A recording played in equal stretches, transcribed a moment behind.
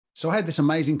So I had this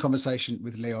amazing conversation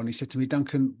with Leon. He said to me,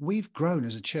 Duncan, we've grown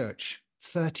as a church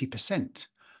 30%.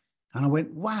 And I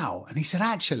went, wow. And he said,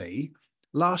 actually,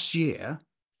 last year,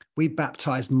 we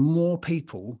baptized more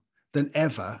people than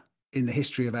ever in the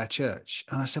history of our church.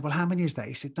 And I said, well, how many is that?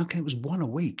 He said, Duncan, it was one a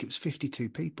week. It was 52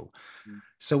 people.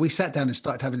 So we sat down and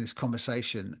started having this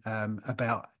conversation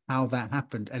about how that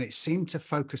happened. And it seemed to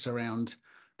focus around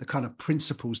the kind of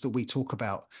principles that we talk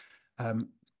about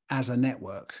as a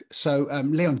network. So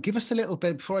Leon, give us a little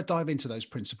bit, before I dive into those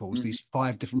principles, these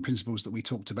 5 different principles that we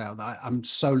talked about, that I'm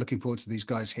so looking forward to these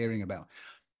guys hearing about.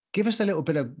 Give us a little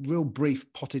bit of real brief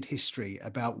potted history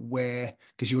about where,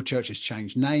 because your church has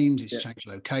changed names, it's changed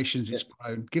locations, it's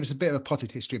grown. Give us a bit of a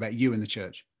potted history about you and the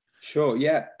church. Sure.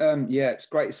 Yeah. It's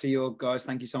great to see you all, guys.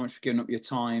 Thank you so much for giving up your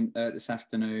time this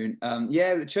afternoon.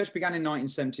 The church began in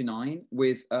 1979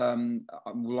 with,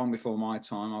 long before my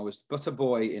time. I was but a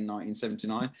boy in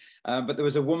 1979. But there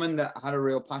was a woman that had a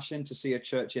real passion to see a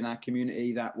church in our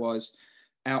community that was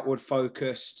outward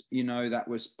focused, that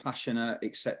was passionate,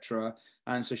 etc.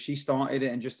 And so she started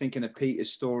it, and just thinking of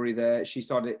Peter's story there, she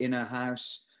started in her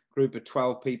house. Group of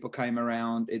 12 people came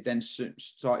around. It then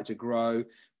started to grow,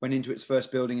 went into its first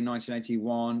building in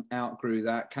 1981, outgrew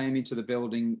that, came into the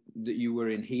building that you were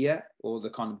in here, or the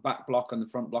kind of back block and the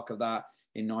front block of that,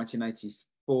 in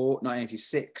 1984,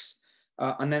 1986,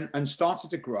 and started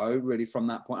to grow really from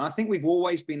that point. And I think we've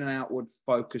always been an outward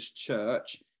focused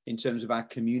church in terms of our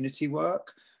community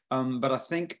work. But I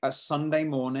think a Sunday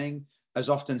morning has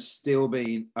often still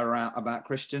been around about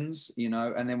Christians,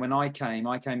 and then when I came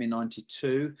in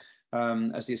 92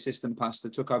 as the assistant pastor,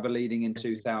 took over leading in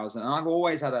 2000. And I've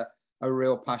always had a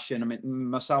real passion. I mean,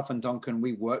 myself and Duncan,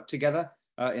 we worked together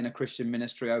in a Christian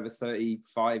ministry over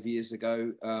 35 years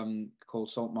ago called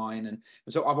Salt Mine. And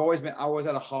so I've always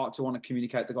had a heart to want to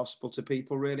communicate the gospel to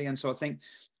people, really. And so I think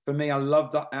for me, I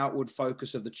love the outward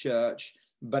focus of the church.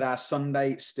 But our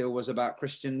Sunday still was about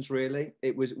Christians, really.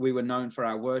 We were known for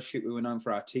our worship. We were known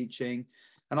for our teaching.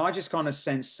 And I just kind of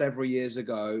sensed several years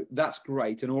ago, that's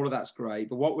great. And all of that's great.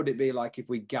 But what would it be like if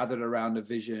we gathered around a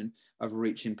vision of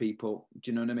reaching people?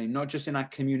 Do you know what I mean? Not just in our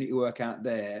community work out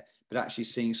there, but actually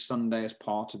seeing Sunday as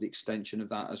part of the extension of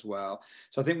that as well.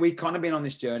 So I think we've kind of been on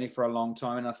this journey for a long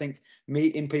time. And I think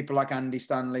meeting people like Andy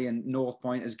Stanley and North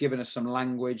Point has given us some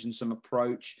language and some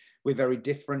approach. We're very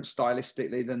different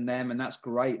stylistically than them, and that's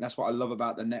great. That's what I love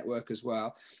about the network as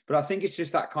well. But I think it's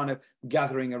just that kind of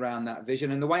gathering around that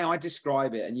vision. And the way I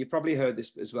describe it, and you probably heard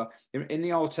this as well, in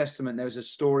the Old Testament, there was a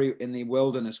story in the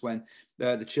wilderness when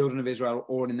the children of Israel,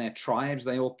 all in their tribes,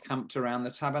 they all camped around the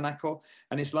tabernacle.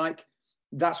 And it's like,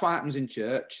 that's what happens in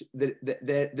church.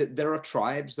 There are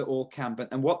tribes that all camp,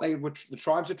 and the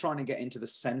tribes are trying to get into the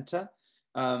center.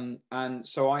 And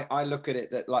so I look at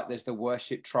it that, like, there's the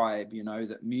worship tribe,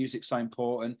 that music's so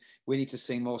important. We need to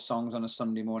sing more songs on a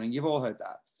Sunday morning. You've all heard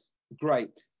that. Great.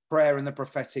 Prayer and the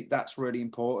prophetic, that's really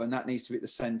important. That needs to be at the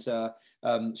center.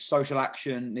 Social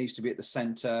action needs to be at the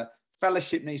center.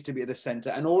 Fellowship needs to be at the center.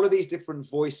 And all of these different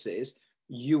voices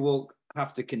you will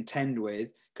have to contend with,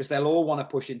 because they'll all want to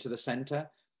push into the center.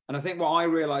 And I think what I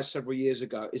realized several years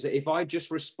ago is that if I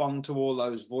just respond to all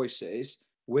those voices,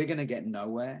 we're going to get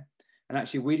nowhere. And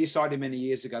actually, we decided many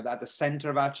years ago that at the center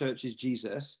of our church is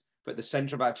Jesus, but the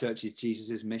center of our church is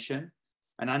Jesus's mission.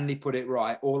 And Andy put it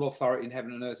right. All authority in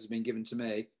heaven and earth has been given to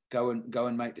me. Go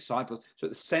and make disciples. So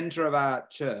at the center of our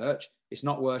church, it's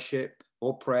not worship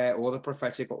or prayer or the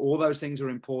prophetic, but all those things are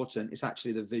important. It's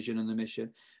actually the vision and the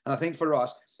mission. And I think for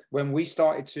us, when we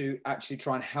started to actually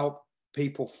try and help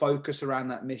people focus around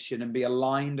that mission and be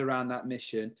aligned around that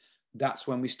mission, that's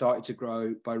when we started to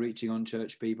grow by reaching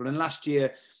unchurched people. And last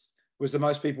year was the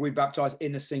most people we baptized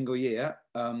in a single year,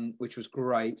 which was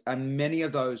great. And many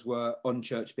of those were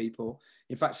unchurched people.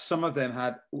 In fact, some of them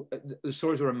the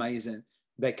stories were amazing.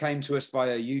 They came to us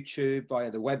via YouTube,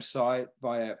 via the website,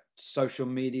 via social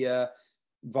media,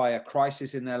 via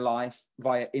crisis in their life,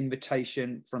 via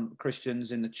invitation from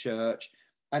Christians in the church.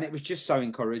 And it was just so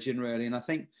encouraging, really. And I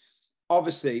think,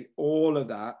 obviously, all of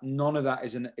that, none of that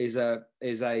is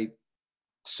a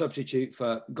substitute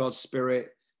for God's Spirit,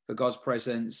 for God's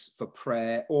presence, for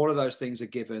prayer. All of those things are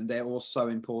given. They're all so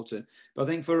important. But I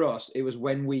think for us, it was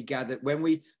when we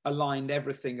aligned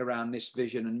everything around this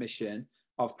vision and mission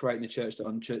of creating a church that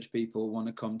unchurched people want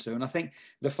to come to. And I think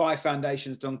the 5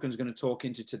 foundations Duncan's going to talk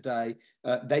into today,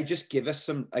 they just give us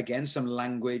some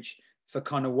language for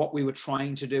kind of what we were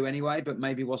trying to do anyway, but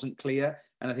maybe wasn't clear.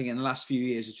 And I think in the last few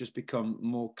years, it's just become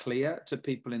more clear to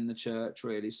people in the church,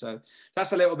 really. So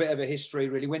that's a little bit of a history,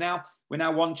 really. We're now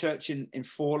one church in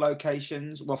 4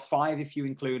 locations, well, 5 if you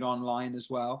include online as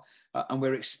well. And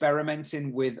we're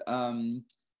experimenting with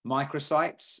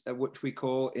microsites, which we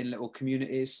call in little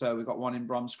communities. So we've got one in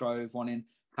Bromsgrove, one in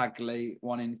Hagley,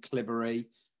 one in Clibbery,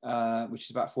 which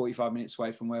is about 45 minutes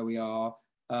away from where we are.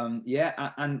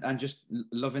 And just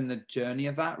loving the journey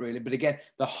of that, really. But again,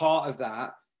 the heart of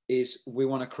that is we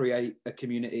want to create a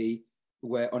community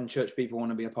where unchurched people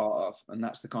want to be a part of. And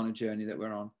that's the kind of journey that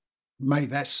we're on. Mate,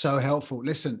 that's so helpful.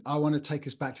 Listen, I want to take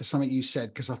us back to something you said,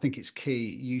 because I think it's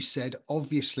key. You said,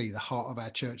 obviously, the heart of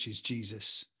our church is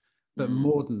Jesus, but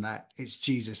more than that, it's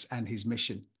Jesus and his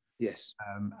mission. Yes.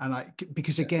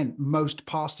 Because again, most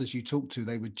pastors you talk to,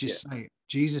 they would just say,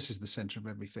 Jesus is the center of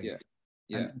everything.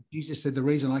 Yeah. And Jesus said, the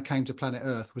reason I came to planet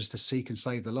Earth was to seek and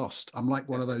save the lost. I'm like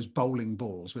one of those bowling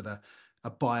balls with a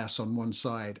bias on one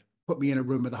side. Put me in a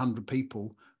room with 100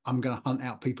 people, I'm going to hunt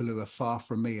out people who are far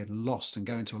from me and lost and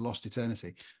go into a lost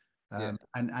eternity.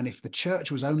 And if the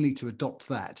church was only to adopt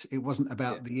that, it wasn't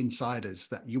about the insiders,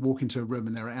 that you walk into a room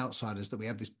and there are outsiders, that we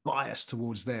have this bias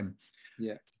towards them.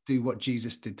 To do what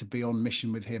Jesus did, to be on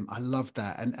mission with him. I love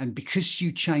that. And because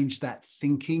you changed that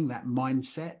thinking, that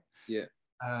mindset,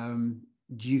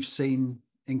 you've seen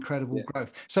incredible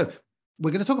growth. So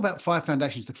we're going to talk about 5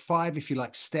 foundations, the 5, if you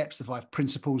like, steps, the 5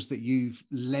 principles that you've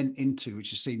lent into,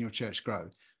 which has seen your church grow.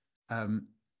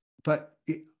 But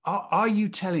are you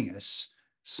telling us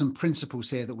some principles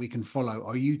here that we can follow?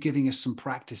 Are you giving us some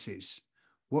practices?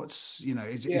 Is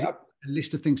it a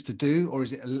list of things to do, or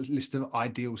is it a list of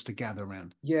ideals to gather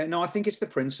around? Yeah, no, I think it's the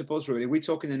principles, really. We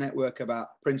talk in the network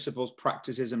about principles,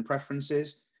 practices, and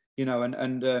preferences,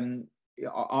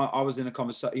 I was in a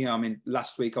conversation,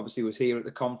 last week obviously was here at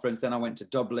the conference. Then I went to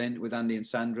Dublin with Andy and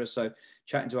Sandra. So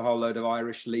chatting to a whole load of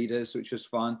Irish leaders, which was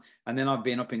fun. And then I've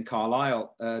been up in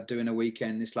Carlisle doing a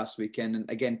weekend this last weekend. And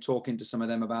again, talking to some of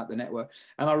them about the network.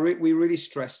 And we really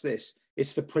stress this.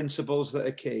 It's the principles that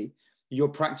are key. Your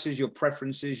practices, your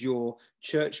preferences, your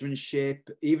churchmanship,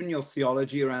 even your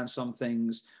theology around some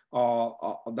things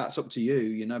that's up to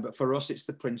you, But for us, it's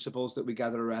the principles that we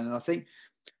gather around. And I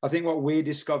think what we're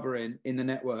discovering in the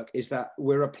network is that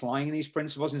we're applying these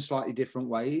principles in slightly different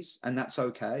ways, and that's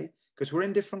okay, because we're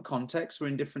in different contexts, we're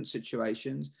in different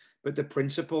situations, but the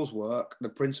principles work. The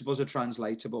principles are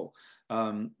translatable.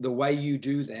 The way you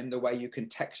do them, the way you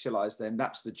contextualize them,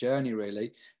 that's the journey,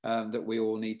 really, that we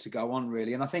all need to go on,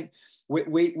 really. And I think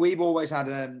we've always had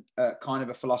a kind of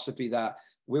a philosophy that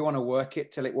we want to work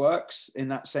it till it works. In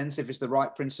that sense, if it's the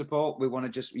right principle, we want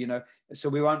to just, so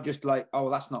we won't just like, oh,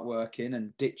 that's not working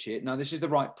and ditch it. No, this is the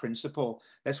right principle.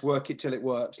 Let's work it till it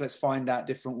works. Let's find out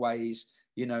different ways,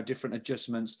 different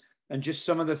adjustments. And just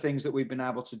some of the things that we've been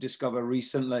able to discover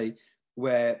recently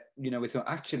where, we thought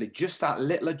actually just that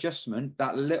little adjustment,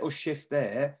 that little shift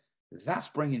there, that's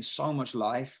bringing so much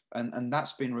life. And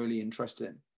that's been really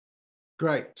interesting.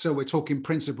 Great. So we're talking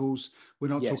principles. We're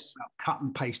not talking about cut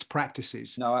and paste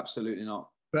practices. No, absolutely not.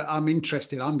 But I'm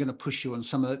interested. I'm going to push you on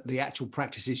some of the actual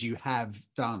practices you have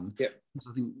done. Because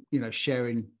I think,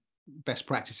 sharing best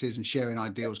practices and sharing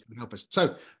ideals can help us.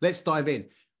 So let's dive in.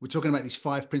 We're talking about these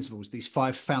 5 principles, these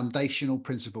 5 foundational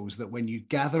principles that when you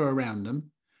gather around them,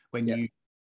 when you,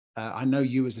 I know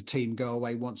you as a team go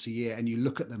away once a year and you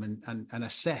look at them and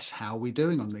assess how we're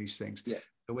doing on these things.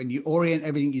 When you orient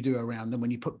everything you do around them,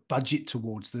 when you put budget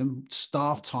towards them,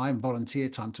 staff time, volunteer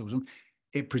time towards them,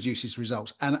 it produces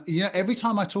results. And every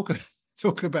time I talk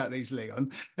about these,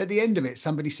 Leon, at the end of it,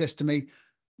 somebody says to me,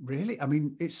 "Really? I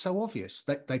mean, it's so obvious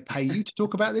that they pay you to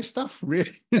talk about this stuff,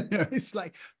 really?" It's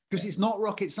like, because it's not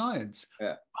rocket science.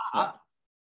 But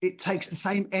it takes the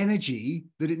same energy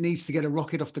that it needs to get a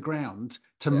rocket off the ground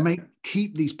to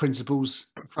keep these principles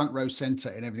front row center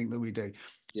in everything that we do.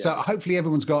 So hopefully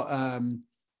everyone's got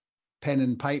pen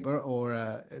and paper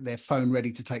or their phone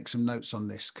ready to take some notes on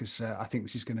this, because I think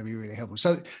this is going to be really helpful.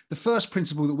 So the first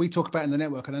principle that we talk about in the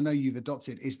network, and I know you've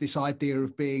adopted, is this idea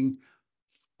of being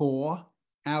for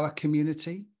our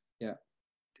community.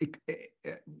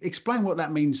 Explain what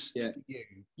that means for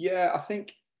you. I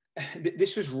think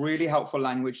this was really helpful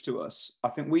language to us. I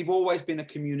think we've always been a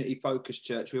community focused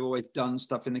church. We've always done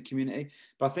stuff in the community,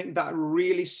 but I think that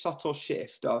really subtle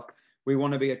shift of we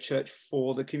want to be a church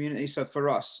for the community. So for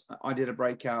us, I did a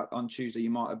breakout on Tuesday,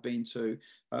 you might have been to,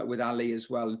 with Ali as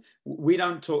well. We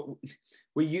don't talk,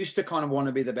 we used to kind of want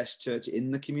to be the best church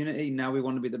in the community. Now we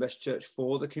want to be the best church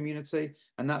for the community.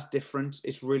 And that's different.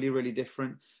 It's really, really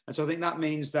different. And so I think that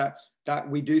means that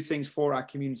we do things for our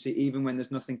community, even when there's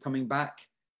nothing coming back.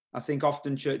 I think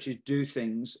often churches do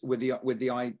things with the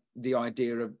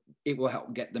idea of it will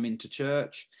help get them into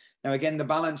church. Now, again, the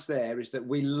balance there is that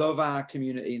we love our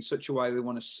community in such a way we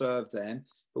want to serve them,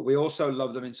 but we also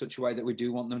love them in such a way that we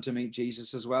do want them to meet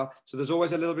Jesus as well. So there's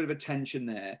always a little bit of a tension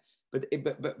there.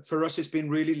 But for us, it's been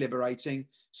really liberating.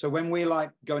 So when we're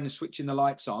like going and switching the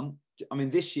lights on, I mean,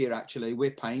 this year actually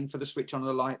we're paying for the switch on of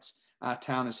the lights. Our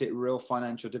town has hit real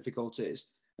financial difficulties,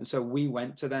 and so we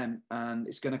went to them, and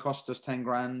it's going to cost us 10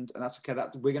 grand, and that's okay.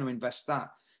 That we're going to invest that.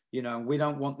 You know, we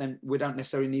don't want them. We don't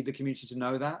necessarily need the community to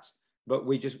know that, but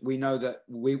we know that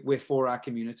we're for our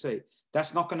community.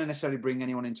 That's not going to necessarily bring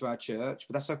anyone into our church,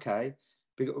 but that's okay.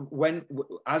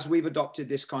 As we've adopted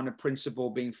this kind of principle,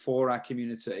 being for our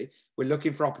community, we're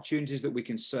looking for opportunities that we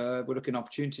can serve. We're looking at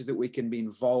opportunities that we can be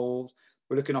involved.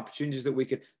 We're looking at opportunities that we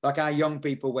could, like our young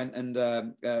people went and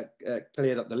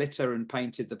cleared up the litter and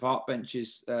painted the park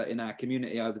benches in our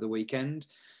community over the weekend.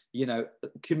 You know,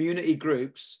 community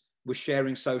groups were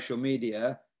sharing social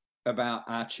media about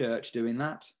our church doing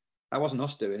that. That wasn't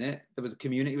us doing it. The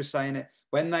community was saying it.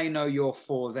 When they know you're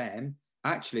for them,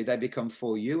 actually they become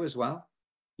for you as well.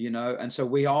 You know, and so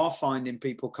we are finding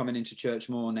people coming into church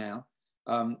more now.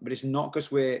 But it's not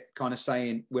because we're kind of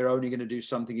saying we're only going to do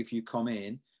something if you come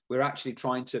in. We're actually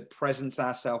trying to presence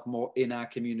ourselves more in our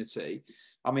community.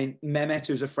 I mean, Mehmet,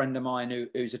 who's a friend of mine,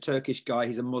 who's a Turkish guy,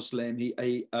 he's a Muslim.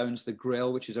 He owns the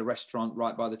Grill, which is a restaurant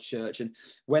right by the church. And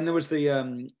when there was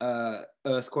the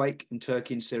earthquake in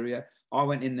Turkey and Syria, I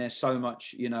went in there so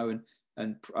much, you know,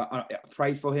 and I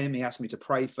prayed for him. He asked me to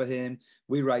pray for him.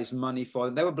 We raised money for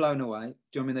him. They were blown away. Do you know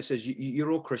what I mean? They says, you're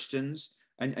all Christians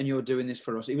and you're doing this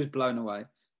for us. He was blown away,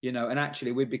 you know, and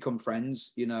actually we've become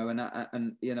friends, you know,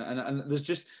 and you know, and there's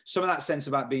just some of that sense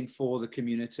about being for the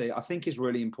community, I think is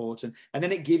really important. And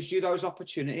then it gives you those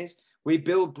opportunities. We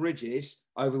build bridges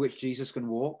over which Jesus can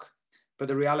walk. But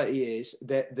the reality is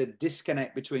that the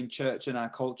disconnect between church and our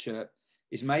culture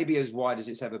is maybe as wide as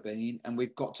it's ever been. And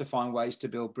we've got to find ways to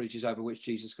build bridges over which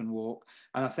Jesus can walk.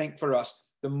 And I think for us,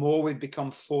 the more we've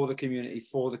become for the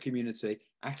community,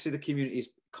 actually the community is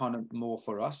kind of more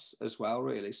for us as well,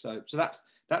 really. So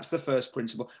that's the first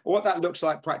principle. What that looks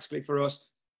like practically for us,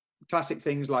 classic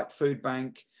things like food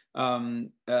bank,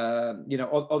 you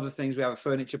know, other things. We have a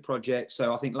furniture project.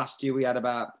 So I think last year we had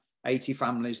about 80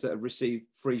 families that have received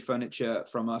free furniture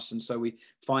from us. And so we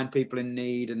find people in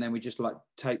need and then we just like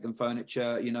take them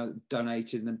furniture, you know,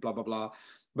 donated and then blah, blah, blah.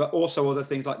 But also other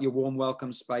things like your warm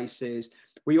welcome spaces.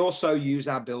 We also use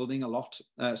our building a lot.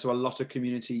 So a lot of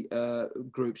community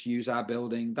groups use our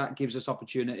building. That gives us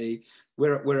opportunity.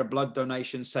 We're a blood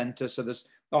donation centre. So there's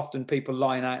often people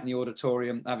lying out in the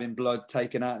auditorium having blood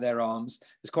taken out of their arms.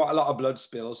 There's quite a lot of blood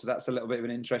spills. So that's a little bit of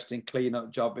an interesting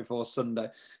clean-up job before Sunday.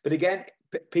 But again,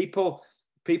 people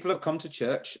have come to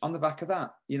church on the back of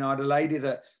that. You know, I had a lady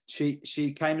that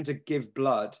she came in to give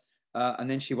blood and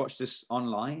then she watched us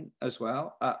online as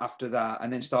well after that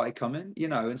and then started coming, you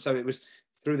know, and so it was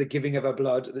through the giving of her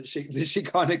blood that she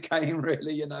kind of came,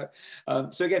 really, you know.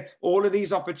 So again, all of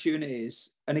these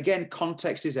opportunities, and again,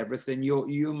 context is everything.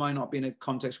 You might not be in a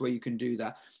context where you can do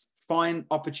that. Find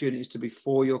opportunities to be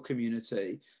for your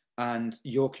community and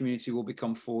your community will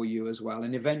become for you as well.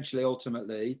 And eventually,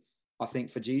 ultimately, I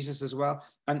think for Jesus as well.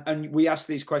 And we ask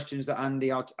these questions that Andy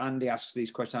asks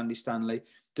these questions, Andy Stanley.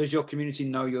 Does your community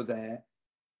know you're there?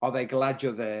 Are they glad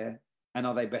you're there? And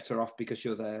are they better off because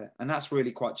you're there? And that's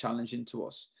really quite challenging to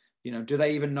us. You know, do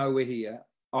they even know we're here?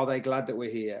 Are they glad that we're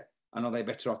here? And are they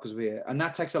better off because we're here? And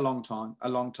that takes a long time.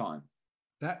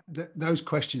 Those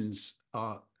questions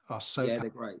are so yeah, they're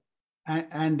great.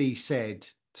 Andy said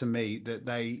to me that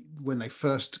when they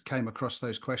first came across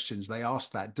those questions, they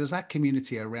asked that, does that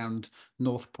community around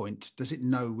North Point, does it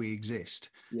know we exist?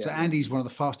 Yeah, so Andy's one of the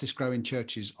fastest growing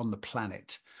churches on the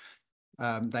planet.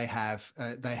 They have,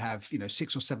 you know,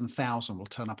 6,000 or 7,000 will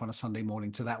turn up on a Sunday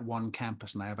morning to that one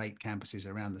campus, and they have 8 campuses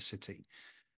around the city.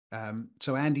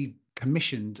 So Andy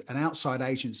commissioned an outside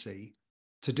agency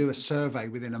to do a survey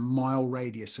within a mile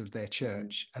radius of their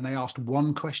church. And they asked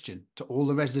one question to all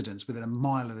the residents within a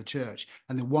mile of the church.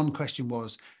 And the one question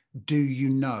was, do you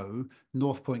know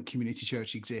North Point Community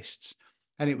Church exists?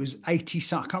 And it was 80, I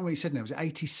can't remember what he said now, it was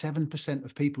 87%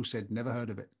 of people said, never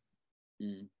heard of it.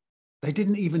 Mm. They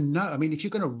didn't even know. I mean, if you're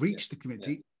going to reach the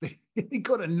community, they've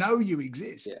got to know you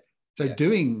exist. Yeah. So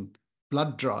doing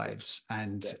blood drives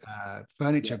and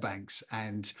furniture banks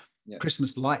and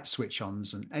Christmas light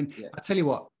switch-ons. And I tell you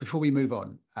what, before we move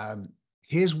on,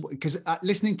 here's, because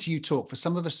listening to you talk, for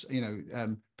some of us, you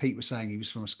know, Pete was saying he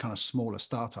was from a kind of smaller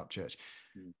startup church.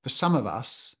 For some of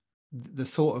us, the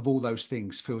thought of all those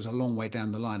things feels a long way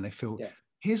down the line. They feel,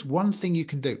 here's one thing you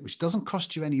can do, which doesn't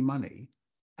cost you any money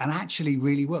and actually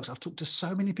really works. I've talked to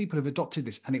so many people who've adopted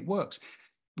this and it works.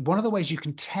 One of the ways you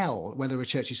can tell whether a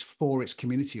church is for its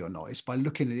community or not is by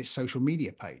looking at its social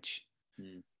media page.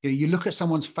 You know, you look at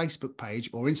someone's Facebook page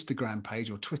or Instagram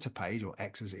page or Twitter page or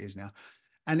X as it is now,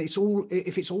 And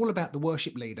if it's all about the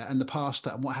worship leader and the pastor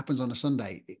and what happens on a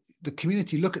Sunday, the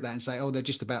community look at that and say, oh, they're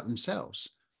just about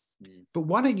themselves. But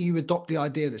why don't you adopt the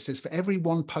idea that says for every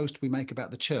one post we make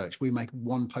about the church, we make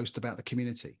one post about the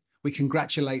community. We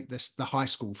congratulate the high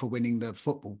school for winning the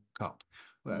football cup.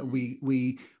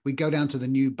 We go down to the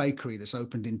new bakery that's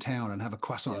opened in town and have a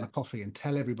croissant and a coffee and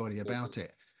tell everybody about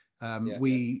it.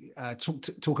 We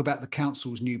talk about the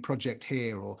council's new project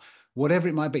here, or whatever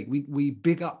it might be. We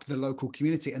big up the local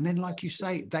community, and then, like you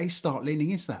say, they start leaning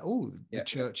into that. Oh, the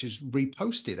church has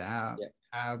reposted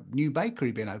our new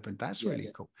bakery being opened. That's really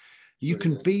cool. You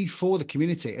can be for the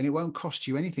community, and it won't cost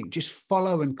you anything. Just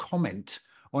follow and comment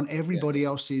on everybody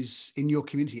else's in your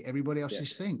community, everybody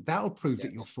else's thing. That'll prove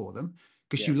that you're for them,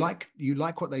 because you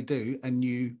like what they do, and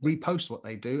you repost what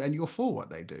they do, and you're for what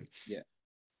they do. Yeah,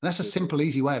 that's a simple,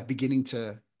 easy way of beginning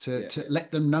to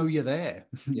let them know you're there.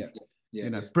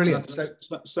 Brilliant. So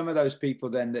some of those people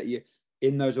then that you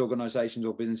in those organizations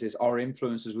or businesses are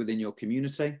influencers within your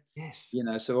community. Yes.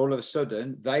 So all of a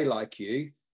sudden they like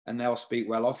you and they'll speak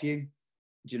well of you.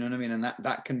 Do you know what I mean? And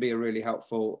that can be a really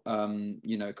helpful,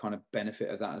 kind of benefit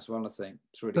of that as well. I think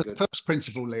it's really good. The first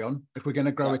principle, Leon, if we're going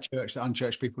to grow a church that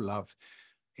unchurched people love,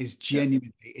 is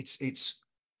genuinely it's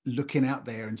looking out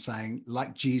there and saying,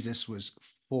 like Jesus was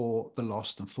for the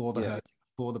lost and for the hurt,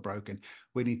 for the broken,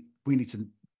 we need to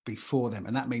be for them.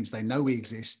 And that means they know we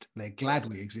exist, they're glad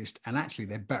we exist, and actually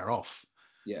they're better off.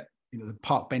 Yeah. The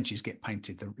park benches get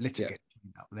painted, the litter gets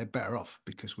cleaned up. They're better off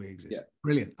because we exist. Yeah.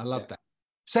 Brilliant. I love that.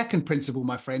 Second principle,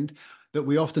 my friend, that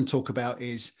we often talk about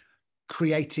is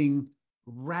creating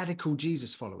radical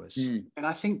Jesus followers. And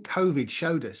I think COVID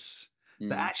showed us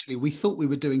that actually we thought we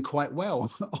were doing quite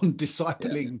well on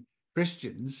discipling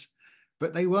Christians,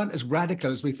 but they weren't as radical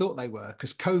as we thought they were,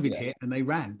 because COVID hit and they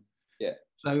ran. Yeah.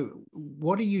 So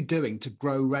what are you doing to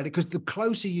grow radical? Because the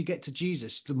closer you get to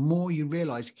Jesus, the more you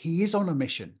realize he is on a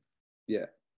mission. Yeah.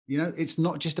 It's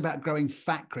not just about growing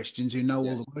fat Christians who know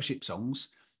all the worship songs.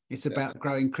 It's about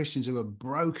growing Christians who are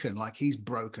broken, like he's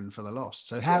broken for the lost.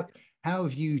 So how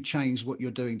have you changed what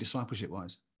you're doing discipleship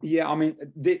wise? Yeah, I mean,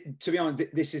 to be honest,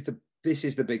 this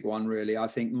is the big one, really. I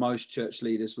think most church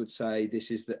leaders would say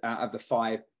this is out of the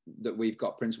 5 that we've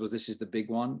got principles, this is the big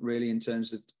one, really, in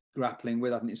terms of grappling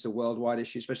with. I think it's a worldwide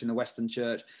issue, especially in the Western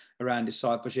church, around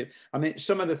discipleship. I mean,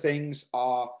 some of the things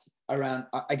are around,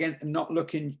 again, not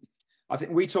looking. I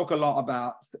think we talk a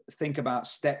lot think about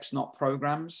steps, not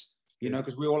programs.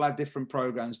 Because we all have different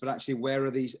programs, but actually, where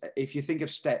are these? If you think of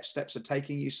steps are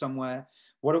taking you somewhere.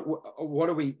 What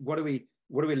are we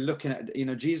looking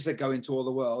at? Jesus said, "Go into all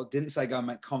the world." Didn't say go and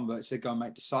make converts. Said go and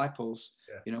make disciples.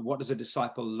 Yeah. What does a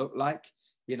disciple look like?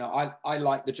 I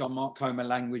like the John Mark Comer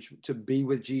language, to be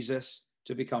with Jesus,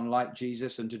 to become like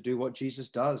Jesus, and to do what Jesus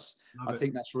does. I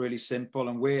think that's really simple,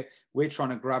 and we're trying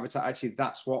to gravitate. Actually,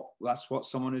 that's what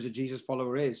someone who's a Jesus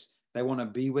follower is. They want to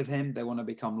be with him, they want to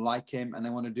become like him, and they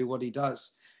want to do what he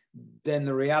does. Then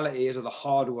the reality is, or the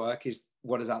hard work is,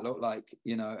 what does that look like?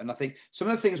 And I think some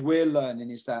of the things we're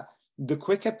learning is that the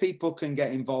quicker people can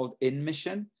get involved in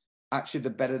mission, actually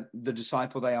the better the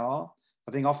disciple they are.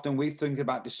 I think often we think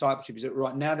about discipleship is that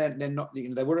right now they're not,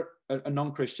 they were a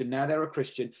non-Christian, now they're a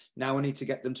Christian, now we need to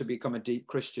get them to become a deep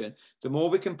Christian. The more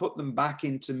we can put them back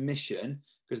into mission,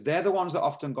 because they're the ones that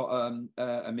often got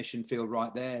a mission field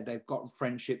right there. They've got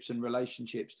friendships and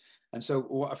relationships. And so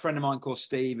a friend of mine called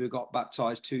Steve, who got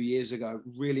baptized 2 years ago,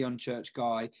 really unchurched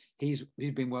guy, he's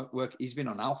been he's been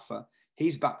on Alpha.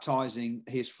 He's baptizing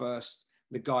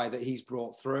the guy that he's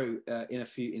brought through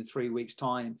in 3 weeks'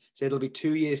 time. So it'll be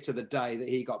 2 years to the day that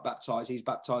he got baptized. He's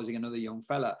baptizing another young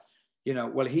fella.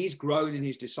 Well, he's grown in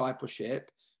his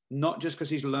discipleship, not just because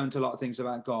he's learned a lot of things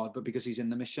about God, but because he's in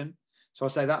the mission. So I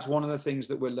say that's one of the things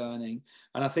that we're learning.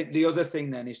 And I think the other thing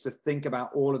then is to think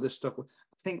about all of this stuff. I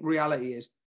think reality is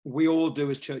we all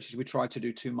do as churches, we try to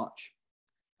do too much.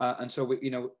 And so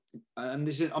and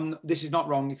this is not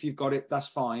wrong. If you've got it, that's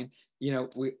fine. We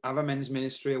have a men's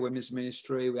ministry, a women's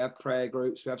ministry, we have prayer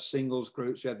groups, we have singles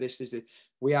groups, we have this.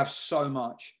 We have so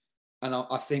much. And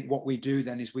I think what we do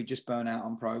then is we just burn out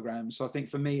on programs. So I think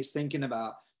for me, it's thinking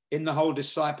about, in the whole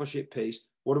discipleship piece,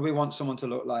 what do we want someone to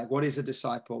look like? What is a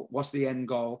disciple? What's the end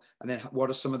goal? And then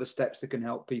what are some of the steps that can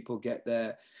help people get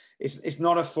there? It's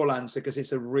not a full answer, because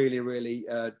it's a really, really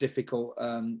difficult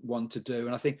one to do.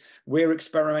 And I think we're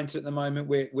experimenting at the moment.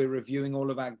 We're reviewing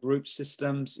all of our group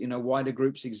systems, why do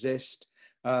groups exist?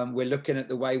 We're looking at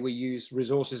the way we use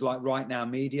resources like Right Now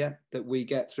Media that we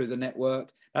get through the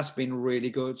network. That's been really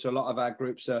good. So a lot of our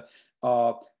groups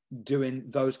are doing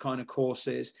those kind of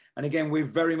courses. And again, we're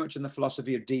very much in the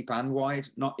philosophy of deep and wide,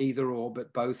 not either or,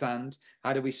 but both and.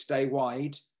 How do we stay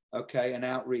wide okay, and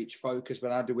outreach focus,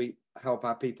 but how do we help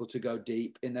our people to go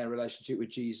deep in their relationship with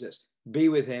Jesus, be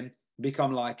with him,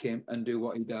 become like him, and do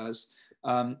what he does.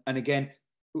 And again,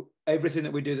 everything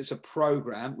that we do that's a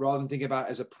program, rather than thinking about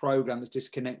it as a program that's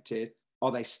disconnected,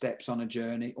 are they steps on a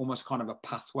journey, almost kind of a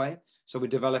pathway. So we're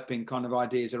developing kind of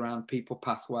ideas around people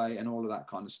pathway and all of that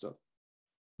kind of stuff.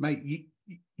 Mate,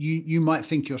 you might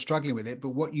think you're struggling with it, but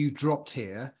what you've dropped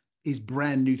here is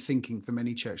brand new thinking for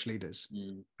many church leaders,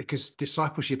 because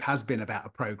discipleship has been about a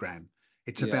program.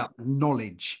 It's about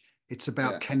knowledge. It's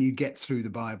about, can you get through the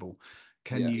Bible?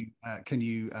 Can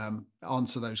you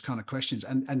answer those kind of questions?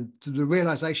 And the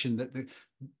realization that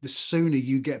the sooner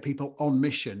you get people on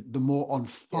mission, the more on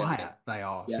fire they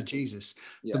are for Jesus.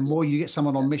 The more you get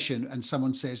someone on mission and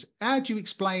someone says, how do you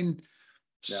explain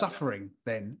suffering?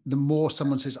 Then the more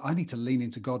someone says, I need to lean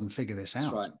into God and figure this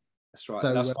out. That's right.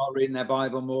 So, they'll start reading their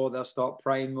Bible more. They'll start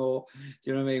praying more. Do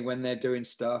you know what I mean? When they're doing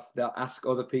stuff, they'll ask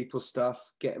other people stuff,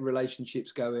 get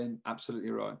relationships going.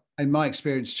 Absolutely right. In my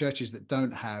experience, churches that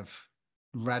don't have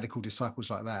radical disciples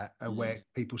like that are where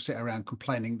people sit around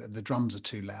complaining that the drums are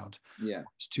too loud,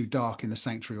 it's too dark in the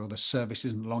sanctuary, or the service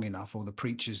isn't long enough, or the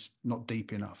preacher's not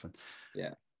deep enough,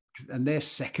 and they're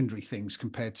secondary things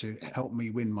compared to help me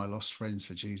win my lost friends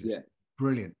for Jesus.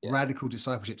 Brilliant. Radical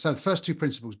discipleship. So the first two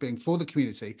principles being for the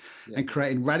community and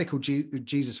creating radical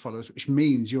Jesus followers, which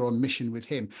means you're on mission with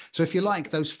him. So if you like,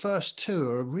 those first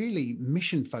two are really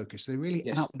mission focused. They're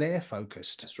really out there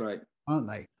focused. That's right. Aren't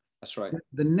they? That's right.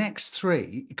 The next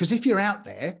three, because if you're out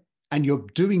there and you're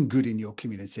doing good in your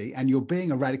community and you're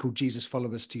being a radical Jesus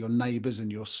followers to your neighbors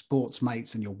and your sports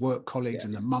mates and your work colleagues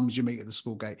and the mums you meet at the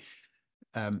school gate,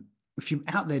 if you're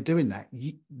out there doing that,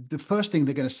 the first thing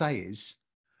they're going to say is,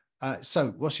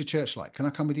 so what's your church like? Can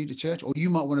I come with you to church? Or you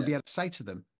might want to be able to say to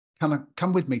them,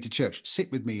 come with me to church,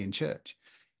 sit with me in church.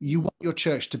 You want your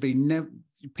church to be,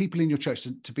 people in your church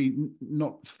to be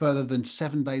not further than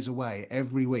 7 days away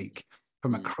every week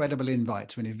from a credible invite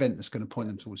to an event that's going to point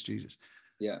them towards Jesus.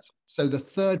 So the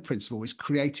third principle is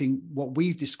creating what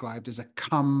we've described as a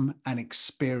come and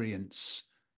experience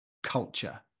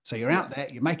culture. So you're out there,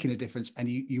 you're making a difference, and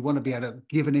you want to be able to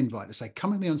give an invite to say,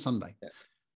 come with me on Sunday.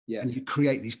 And you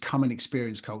create these come and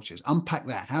experience cultures. Unpack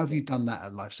that. How have you done that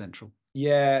at Life Central?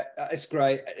 Yeah, it's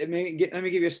great. Let me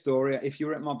give you a story. If you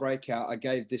were at my breakout, I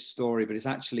gave this story, but it's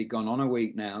actually gone on a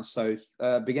week now. So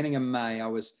beginning of May,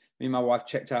 me and my wife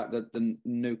checked out the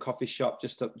new coffee shop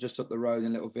just up the road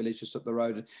in a little village just up the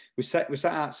road. And we sat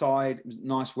outside. It was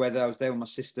nice weather. I was there with my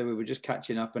sister. We were just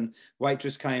catching up, and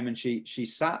waitress came and she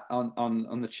sat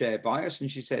on the chair by us,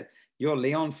 and she said, "You're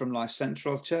Leon from Life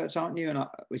Central Church, aren't you?" And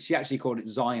she actually called it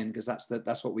Zion, because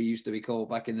that's what we used to be called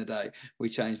back in the day. We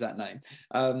changed that name.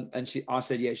 And I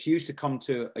said, yeah, she used to come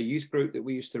to a youth group that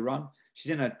we used to run.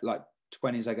 She's in her like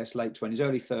 20s, I guess, late 20s,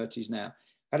 early 30s now.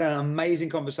 Had an amazing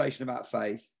conversation about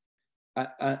faith.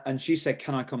 And she said,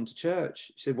 can I come to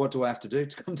church? She said, what do I have to do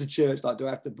to come to church? Like, do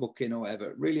I have to book in or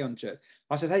whatever? Really on church.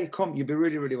 I said, hey, come, you'll be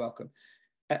really, really welcome.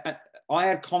 I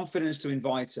had confidence to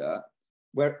invite her,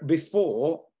 where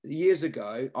before, years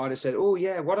ago, I'd have said, oh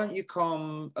yeah, why don't you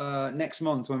come next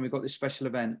month when we've got this special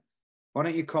event? Why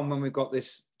don't you come when we've got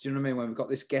this, do you know what I mean? When we've got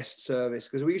this guest service,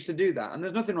 because we used to do that, and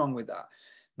there's nothing wrong with that.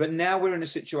 But now we're in a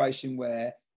situation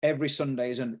where every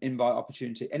Sunday is an invite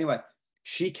opportunity. Anyway,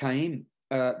 she came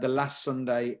the last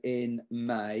Sunday in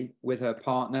May with her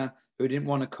partner, who didn't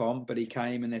want to come, but he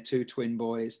came, and their two twin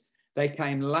boys. They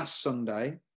came last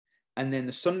Sunday, and then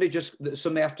the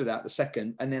Sunday after that, the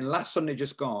second, and then last Sunday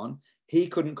just gone, he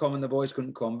couldn't come and the boys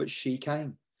couldn't come, but she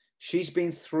came. She's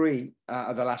been 3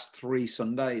 out of the last 3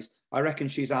 Sundays. I reckon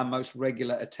she's our most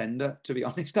regular attender, to be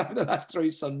honest, over the last 3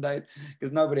 Sundays,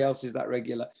 because nobody else is that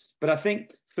regular. But I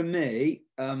think for me,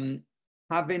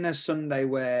 having a Sunday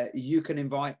where you can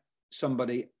invite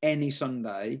somebody any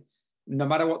Sunday, no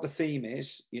matter what the theme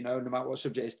is, no matter what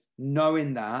subject is,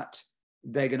 knowing that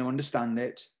they're going to understand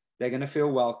it, they're going to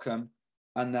feel welcome,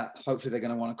 and that hopefully they're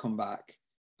going to want to come back,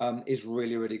 is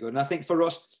really, really good. And I think for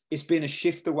us, it's been a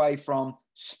shift away from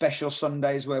special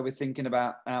Sundays where we're thinking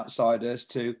about outsiders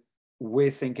to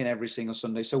we're thinking every single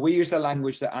Sunday. So we use the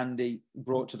language that Andy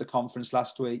brought to the conference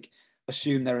last week,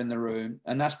 assume they're in the room.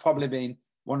 And that's probably been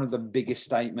one of the biggest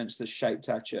statements that shaped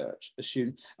our church.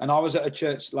 Assume. And I was at a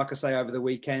church, like I say, over the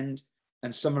weekend,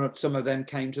 and some of them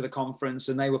came to the conference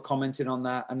and they were commenting on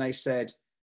that. And they said,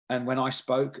 and when I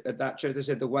spoke at that church, they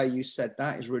said, the way you said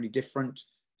that is really different.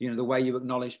 The way you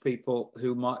acknowledge people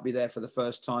who might be there for the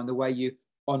first time, the way you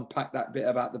unpack that bit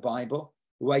about the Bible,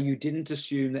 the way you didn't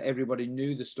assume that everybody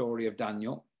knew the story of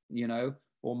Daniel,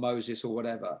 or Moses or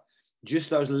whatever. Just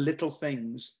those little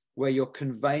things where you're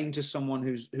conveying to someone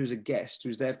who's a guest,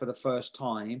 who's there for the first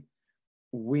time,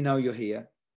 we know you're here,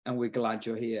 and we're glad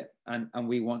you're here, and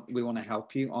we want to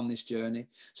help you on this journey.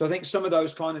 So I think some of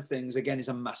those kind of things, again, is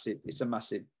a massive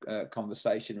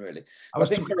conversation, really. I But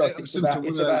was I think talking for us, to, I was it's talking to about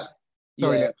one of those.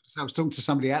 Sorry, yeah, I was talking to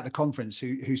somebody at the conference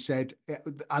who said,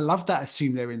 "I love that.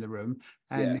 Assume they're in the room."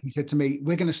 And yeah, he said to me,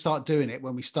 "We're going to start doing it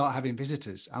when we start having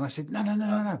visitors." And I said, "No, no, no,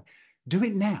 no, no. Do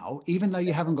it now, even though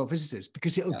you haven't got visitors,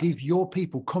 because it'll give your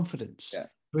people confidence yeah,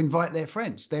 to invite their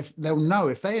friends. They'll know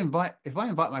if I invite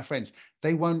my friends,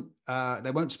 they won't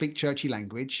speak churchy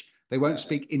language. They won't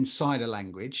speak insider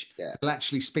language. yeah. They'll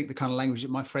actually speak the kind of language that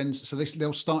my friends. So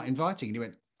they'll start inviting." And he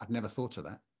went, "I've never thought of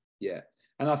that." Yeah.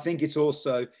 And I think it's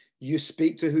also, you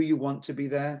speak to who you want to be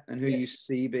there and who you Yes.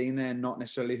 see being there, not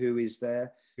necessarily who is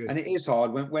there. Good. And it is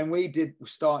hard when we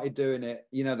started doing it,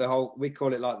 the whole, we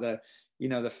call it like the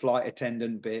flight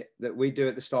attendant bit that we do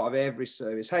at the start of every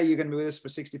service. Hey, you're going to be with us for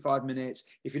 65 minutes.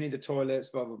 If you need the toilets,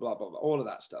 blah, blah, blah, blah, blah, all of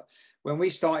that stuff. When we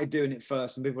started doing it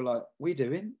first, and people were like, we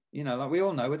doing? Like, we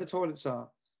all know where the toilets are.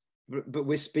 But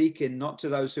we're speaking not to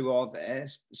those who are there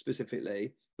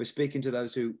specifically. We're speaking to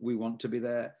those who we want to be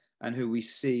there and who we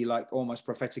see like almost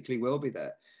prophetically will be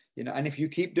there. And if you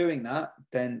keep doing that,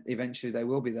 then eventually they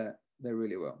will be there. They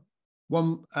really will.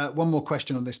 One more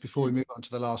question on this before we move on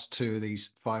to the last two of these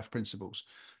 5 principles.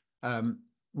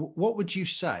 What would you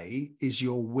say is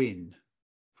your win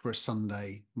for a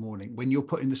Sunday morning when you're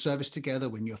putting the service together,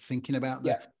 when you're thinking about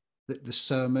the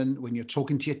sermon, when you're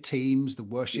talking to your teams, the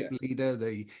worship leader,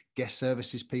 the guest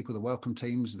services people, the welcome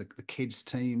teams, the kids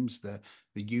teams, the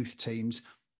youth teams?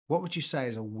 What would you say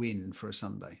is a win for a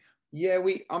Sunday? Yeah,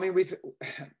 we've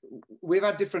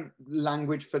had different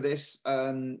language for this.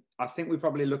 I think we're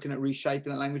probably looking at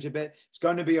reshaping the language a bit. It's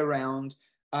going to be around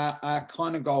our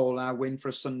kind of goal. Our win for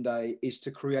a Sunday is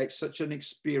to create such an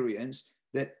experience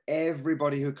that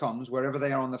everybody who comes, wherever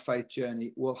they are on the faith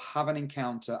journey, will have an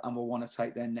encounter and will want to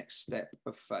take their next step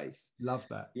of faith. Love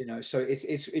that. So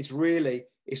it's really,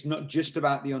 it's not just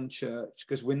about the unchurched,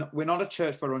 because we're not a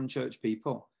church for unchurched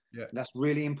people. Yeah, that's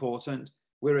really important.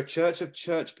 We're a church of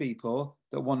church people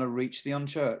that want to reach the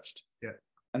unchurched. Yeah.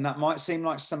 And that might seem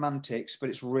like semantics, but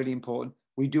it's really important.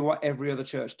 We do what every other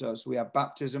church does. We have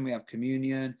baptism, we have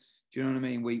communion. Do you know what I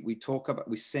mean? We talk about,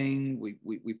 we sing,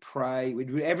 we pray, we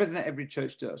do everything that every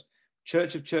church does.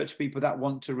 Church of church people that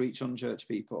want to reach unchurched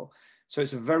people. So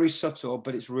it's a very subtle,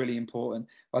 but it's really important.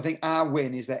 I think our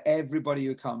win is that everybody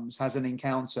who comes has an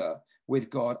encounter with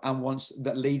God and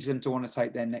that leads them to want to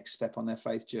take their next step on their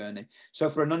faith journey. So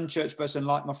for an unchurched person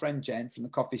like my friend Jen from the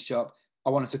coffee shop, I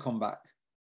wanted to come back.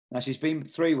 Now she's been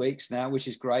 3 weeks now, which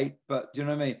is great, but do you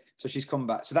know what I mean? So she's come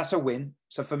back. So that's a win.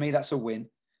 So for me, that's a win.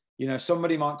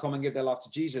 Somebody might come and give their life to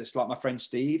Jesus, like my friend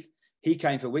Steve. He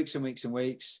came for weeks and weeks and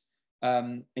weeks.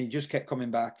 And he just kept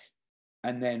coming back.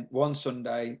 And then one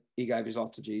Sunday, he gave his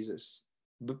life to Jesus.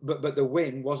 But the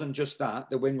win wasn't just that.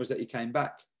 The win was that he came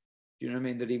back. Do you know what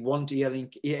I mean? That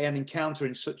he had an encounter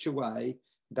in such a way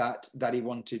that he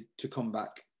wanted to come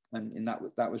back. And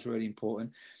that was really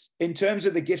important. In terms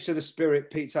of the gifts of the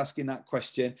Spirit, Pete's asking that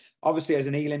question. Obviously, as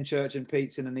an Elim church, and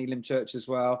Pete's in an Elim church as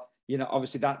well,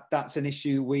 obviously that's an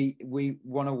issue we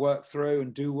want to work through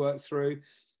and do work through.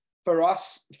 For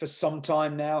us, for some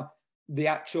time now, the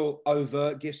actual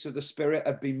overt gifts of the Spirit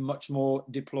have been much more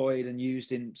deployed and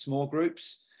used in small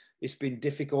groups. It's been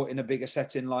difficult in a bigger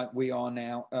setting like we are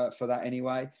now for that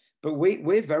anyway. But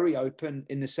we're very open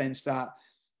in the sense that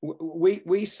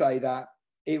we say that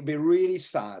it would be really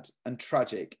sad and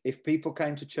tragic if people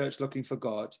came to church looking for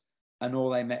God and all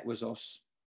they met was us.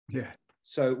 Yeah.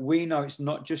 So we know it's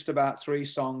not just about 3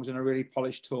 songs and a really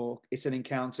polished talk. It's an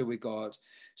encounter with God.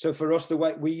 So for us, the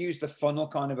way we use the funnel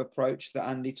kind of approach that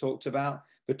Andy talked about,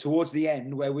 but towards the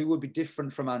end, where we would be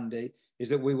different from Andy, is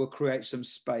that we will create some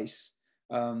space.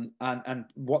 And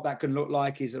what that can look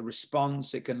like is a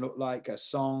response. It can look like a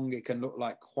song. It can look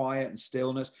like quiet and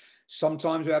stillness.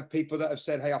 Sometimes we have people that have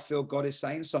said, hey, I feel God is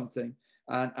saying something,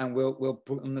 and we'll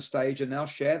put on the stage and they'll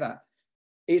share that.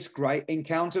 It's great.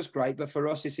 Encounter's great, but for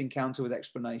us, it's encounter with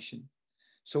explanation.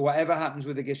 So whatever happens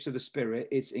with the gifts of the Spirit,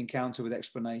 it's encounter with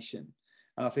explanation.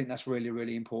 And I think that's really,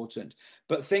 really important.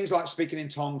 But things like speaking in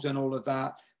tongues and all of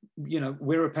that,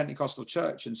 we're a Pentecostal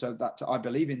church. And so that I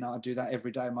believe in that. I do that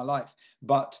every day of my life.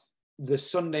 But the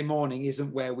Sunday morning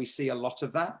isn't where we see a lot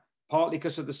of that, partly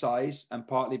because of the size and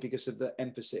partly because of the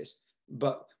emphasis.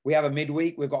 But we have a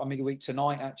midweek. We've got a midweek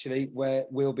tonight, actually, where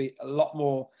we'll be a lot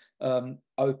more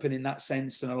open in that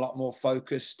sense and a lot more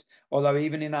focused. Although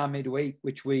even in our midweek,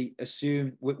 which we've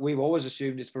always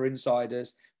assumed is for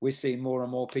insiders, we're seeing more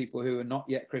and more people who are not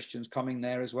yet Christians coming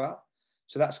there as well.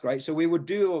 So that's great. So we would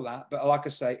do all that. But like I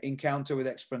say, encounter with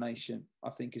explanation, I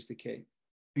think, is the key.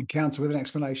 Encounter with an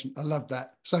explanation. I love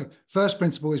that. So first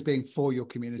principle is being for your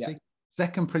Yeah. community.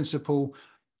 Second principle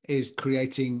is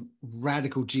creating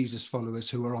radical Jesus followers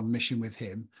who are on mission with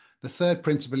him. The third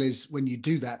principle is when you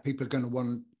do that, people are going to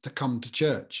want to come to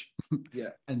church. Yeah.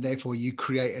 And therefore you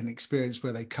create an experience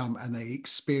where they come and they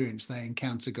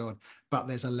encounter God, but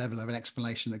there's a level of an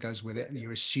explanation that goes with it. And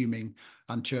you're assuming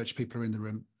unchurched people are in the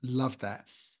room. Love that.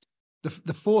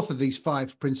 The fourth of these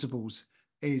five principles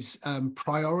is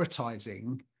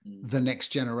prioritizing the next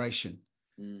generation.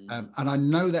 And I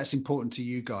know that's important to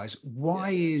you guys. Why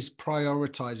is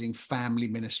prioritizing family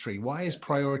ministry? Why is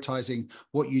prioritizing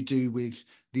what you do with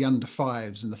the under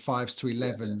fives and the 5s to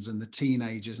 11s and the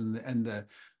teenagers and the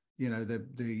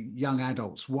young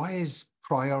adults? Why is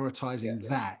prioritizing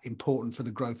that important for the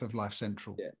growth of Life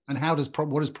Central? And what does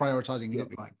prioritizing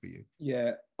look like for you?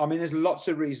 Yeah, I mean, there's lots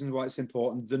of reasons why it's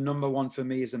important. The number one for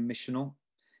me is a missional.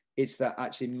 It's that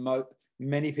actually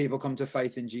many people come to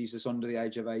faith in Jesus under the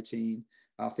age of 18.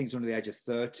 I think it's under the age of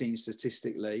 13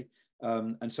 statistically.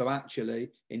 And so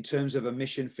actually, in terms of a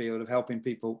mission field of helping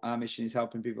people, our mission is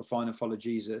helping people find and follow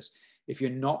Jesus. If you're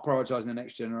not prioritizing the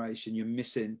next generation, you're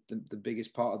missing the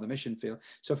biggest part of the mission field.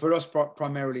 So for us,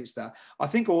 primarily, it's that. I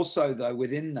think also, though,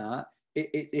 within that,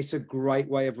 it's a great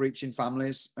way of reaching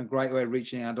families, a great way of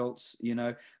reaching adults. You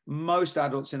know, most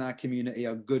adults in our community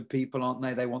are good people, aren't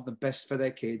they? They want the best for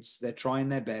their kids. They're trying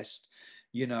their best.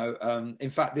 You know, in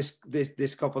fact,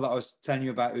 this couple that I was telling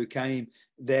you about who came,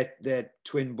 their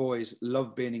twin boys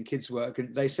love being in kids work,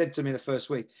 and they said to me the first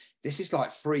week, "This is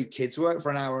like free kids work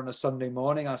for an hour on a Sunday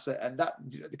morning." I said, and that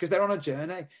because they're on a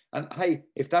journey, and hey,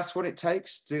 if that's what it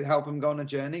takes to help them go on a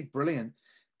journey, brilliant.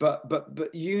 But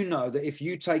you know that if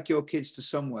you take your kids to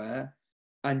somewhere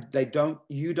and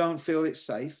you don't feel it's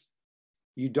safe,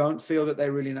 you don't feel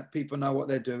that people know what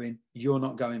they're doing, you're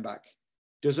not going back.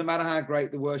 Doesn't matter how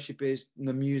great the worship is and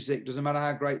the music, doesn't matter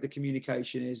how great the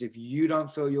communication is. If you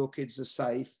don't feel your kids are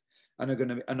safe and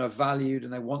are valued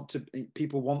and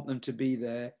people want them to be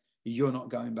there, you're not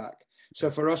going back.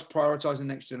 So for us, prioritizing the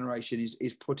next generation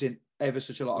is putting ever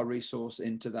such a lot of resource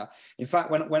into that. In fact,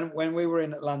 when we were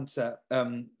in Atlanta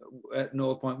at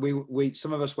North Point, we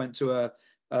some of us went to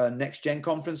a next gen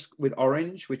conference with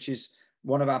Orange, which is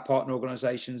one of our partner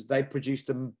organizations. They produce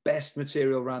the best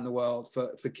material around the world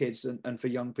for kids and for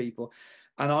young people.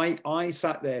 And I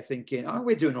sat there thinking, oh,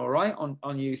 we're doing all right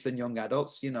on youth and young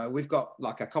adults. You know, we've got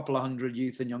like a couple of hundred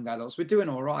youth and young adults. We're doing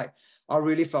all right. I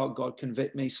really felt God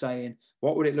convict me saying,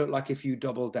 what would it look like if you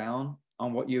doubled down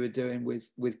on what you were doing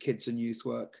with kids and youth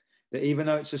work? That even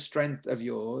though it's a strength of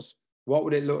yours, what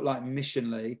would it look like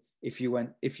missionally if you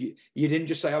didn't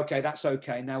just say, okay, that's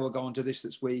okay, now we'll go on to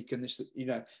this week and this, you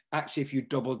know, actually if you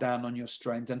double down on your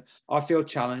strength. And I feel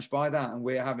challenged by that, and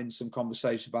we're having some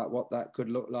conversation about what that could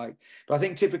look like. But I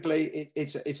think typically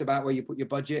it's about where you put your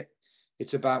budget.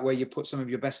 It's about where you put some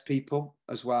of your best people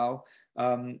as well.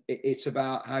 It's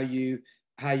about how you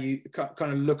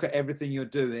kind of look at everything you're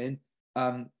doing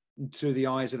through the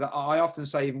eyes of that. I often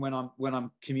say, even when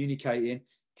I'm communicating,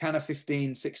 can a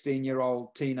 15,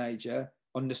 16-year-old teenager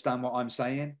understand what I'm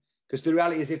saying? Because the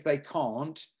reality is, if they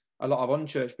can't, a lot of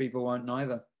unchurched people won't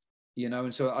neither, you know.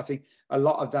 And so I think a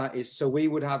lot of that is, so we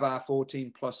would have our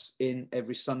 14 plus in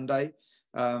every Sunday.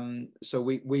 So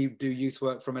we do youth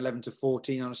work from 11 to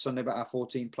 14 on a Sunday, but our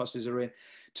 14 pluses are in.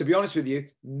 To be honest with you,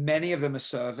 many of them are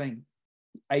serving.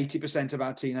 80% of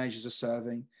our teenagers are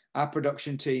serving. Our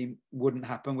production team wouldn't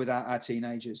happen without our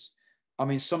teenagers. I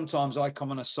mean, sometimes I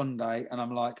come on a Sunday and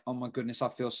I'm like, oh my goodness, I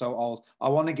feel so old. I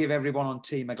want to give everyone on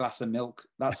team a glass of milk.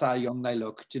 That's how young they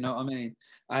look. Do you know what I mean?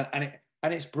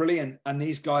 And it's brilliant. And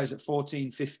these guys at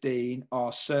 14, 15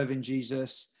 are serving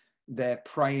Jesus. They're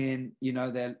praying, you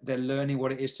know, they're learning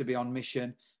what it is to be on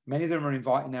mission. Many of them are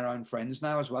inviting their own friends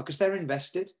now as well, because they're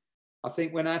invested. I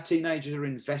think when our teenagers are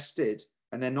invested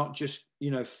and they're not just, you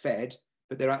know, fed,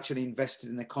 but they're actually invested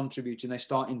and they're contributing, they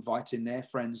start inviting their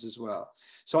friends as well.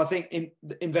 So I think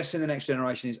investing in the next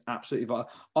generation is absolutely vital.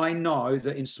 I know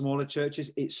that in smaller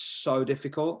churches, it's so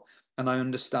difficult, and I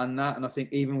understand that. And I think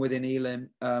even within Elim,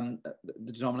 the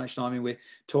denomination I'm in, we're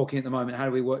talking at the moment, how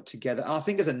do we work together? And I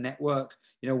think as a network,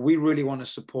 you know, we really want to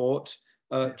support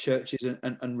churches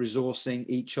and resourcing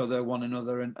each other, one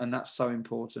another, and that's so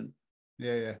important.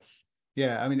 Yeah.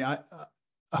 I mean,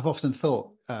 I've often thought,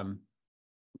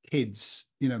 kids,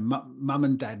 you know, mum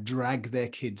and dad drag their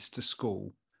kids to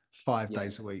school 5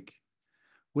 days a week.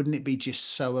 Wouldn't it be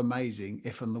just so amazing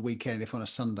if on the weekend, if on a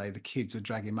Sunday, the kids are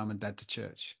dragging mum and dad to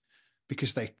church?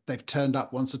 Because they've turned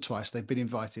up once or twice, they've been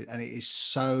invited, and it is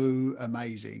so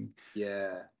amazing.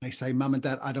 Yeah. They say, mum and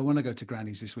dad, I don't want to go to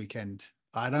Granny's this weekend.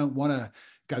 I don't want to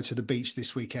go to the beach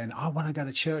this weekend. I want to go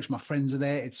to church. My friends are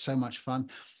there. It's so much fun.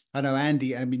 I know,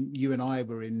 Andy, I mean, you and I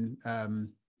were in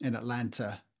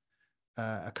Atlanta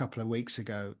a couple of weeks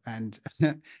ago, and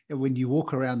when you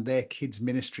walk around their kids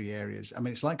ministry areas, I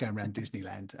mean, it's like going around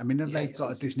Disneyland. I mean, they've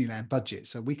got a Disneyland budget,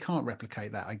 so we can't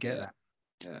replicate that. I get that.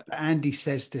 Yeah. But Andy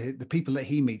says to the people that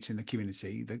he meets in the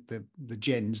community, the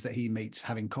gens that he meets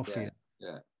having coffee,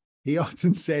 he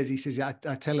often says, I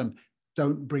tell them,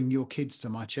 don't bring your kids to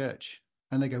my church.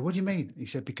 And they go, what do you mean? He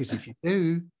said, because if you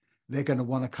do, they're going to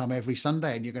want to come every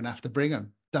Sunday and you're going to have to bring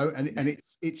them. Don't, and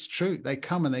it's true. They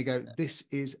come and they go, this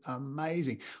is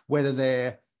amazing. Whether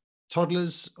they're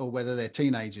toddlers or whether they're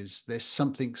teenagers, there's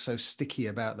something so sticky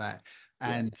about that.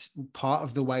 And part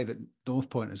of the way that North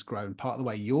Point has grown, part of the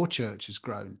way your church has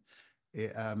grown,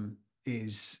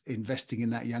 is investing in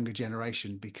that younger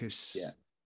generation, because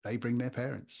they bring their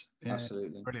parents.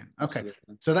 Absolutely. Brilliant. Okay.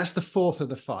 Absolutely. So that's the fourth of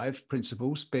the 5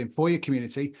 principles: being for your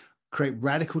community, create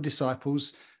radical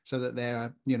disciples, so that there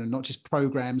are, not just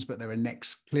programs, but there are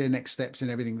clear next steps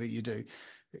in everything that you do.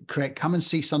 Come and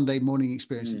see Sunday morning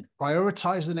experience.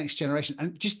 Prioritize the next generation.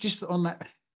 And just on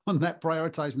that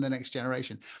prioritizing the next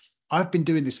generation, I've been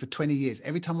doing this for 20 years.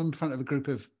 Every time I'm in front of a group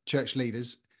of church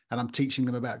leaders and I'm teaching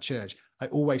them about church, I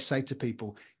always say to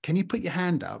people, can you put your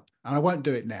hand up? And I won't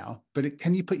do it now, but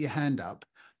can you put your hand up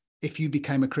if you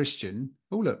became a Christian?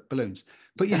 Oh, look, balloons.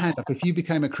 Put your hand up if you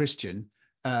became a Christian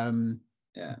in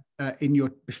your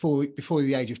before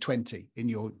the age of 20, in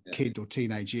your kid or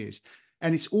teenage years.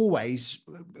 And it's always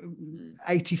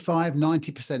 85,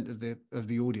 90% of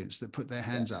the audience that put their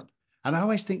hands up. And I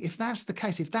always think, if that's the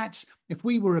case, if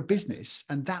we were a business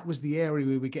and that was the area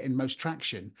we were getting most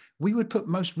traction, we would put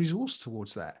most resource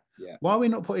towards that. Why are we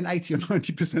not putting 80 or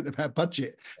 90% of our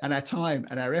budget and our time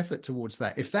and our effort towards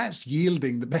that? If that's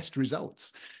yielding the best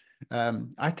results,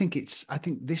 I think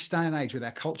this day and age, with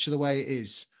our culture the way it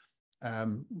is,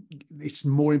 it's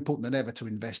more important than ever to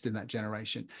invest in that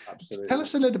generation. Absolutely. Tell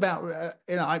us a little about,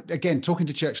 again, talking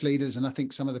to church leaders, and I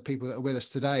think some of the people that are with us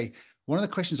today, one of the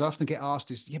questions I often get asked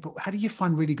is, but how do you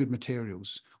find really good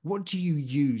materials? What do you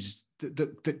use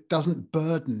that doesn't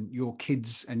burden your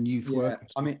kids and youth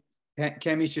workers? I mean,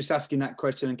 Kemi's just asking that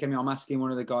question, and Kemi, I'm asking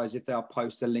one of the guys if they'll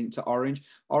post a link to Orange.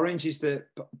 Orange is the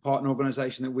partner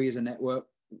organization that we as a network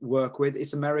work with.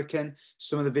 It's American.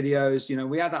 Some of the videos,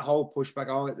 we had that whole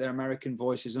pushback, they're American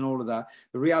voices and all of that.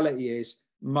 The reality is,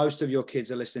 most of your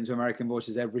kids are listening to American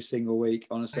voices every single week.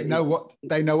 Honestly,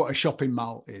 they know what a shopping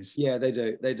mall is. Yeah, they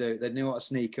do. They know what a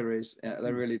sneaker is.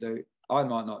 They really do. I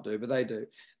might not do, but they do.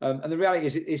 And the reality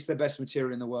is, it's the best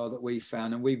material in the world that we've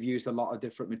found, and we've used a lot of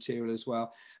different material as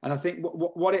well. And I think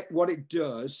what it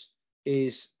does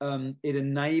is it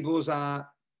enables our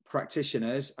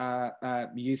practitioners,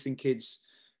 our youth and kids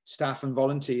staff and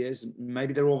volunteers.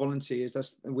 Maybe they're all volunteers.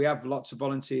 We have lots of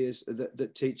volunteers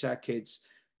that teach our kids.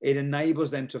 It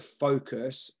enables them to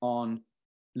focus on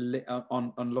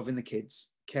loving the kids,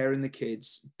 caring the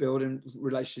kids, building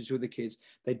relationships with the kids.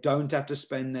 They don't have to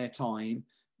spend their time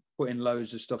putting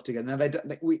loads of stuff together. Now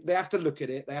they have to look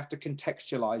at it. They have to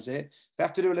contextualize it. They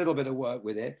have to do a little bit of work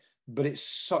with it, but it's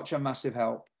such a massive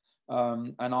help.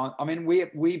 And I mean,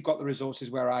 we've got the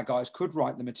resources where our guys could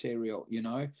write the material,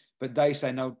 but they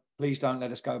say, no, please don't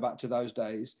let us go back to those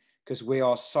days, because we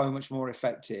are so much more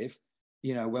effective,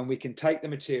 when we can take the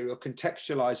material,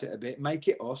 contextualize it a bit, make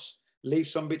it us, leave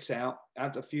some bits out,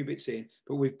 add a few bits in,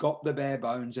 but we've got the bare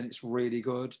bones and it's really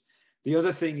good. The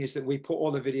other thing is that we put all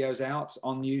the videos out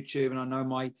on YouTube, and I know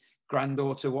my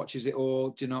granddaughter watches it all.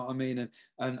 Do you know what I mean?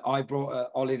 And I brought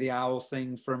Ollie the Owl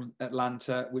thing from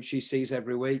Atlanta, which she sees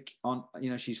every week.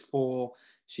 She's 4.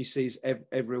 She sees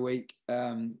every week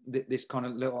this kind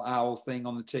of little owl thing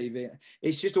on the TV.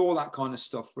 It's just all that kind of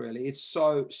stuff, really. It's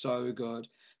so, so good.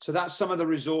 So that's some of the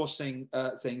resourcing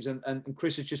things. And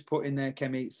Chris has just put in there,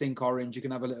 Kemi, Think Orange. You can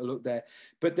have a little look there.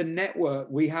 But the network,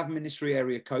 we have ministry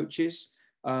area coaches.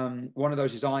 One of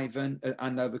those is Ivan at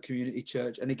Andover Community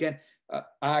Church. And again,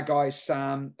 our guys,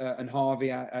 Sam and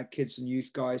Harvey, our kids and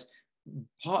youth guys,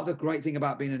 part of the great thing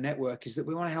about being a network is that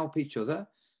we want to help each other.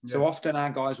 Yeah. So often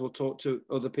our guys will talk to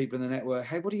other people in the network.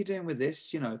 Hey, what are you doing with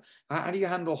this? How do you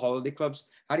handle holiday clubs?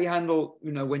 How do you handle,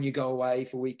 when you go away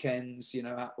for weekends,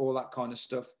 all that kind of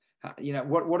stuff?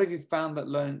 What have you found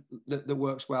that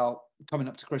works well coming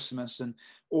up to Christmas? And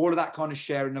all of that kind of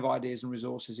sharing of ideas and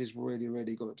resources is really,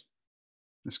 really good.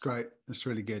 That's great. That's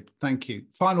really good. Thank you.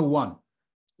 Final one.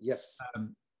 Yes.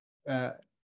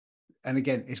 And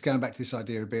again, it's going back to this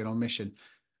idea of being on mission.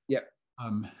 Yep.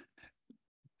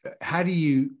 How do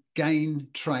you gain,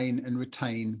 train, and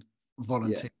retain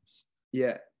volunteers?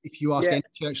 Yeah. If you ask any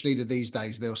church leader these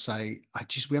days, they'll say,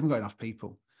 we haven't got enough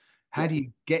people. How do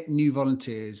you get new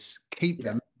volunteers, keep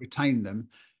them, retain them,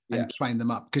 and train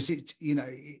them up? Because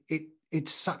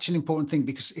it's such an important thing.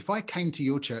 Because if I came to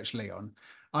your church, Leon,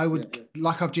 I would,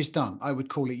 like I've just done, I would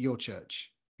call it your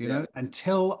church,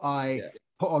 until I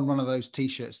put on one of those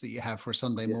T-shirts that you have for a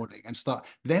Sunday morning and start,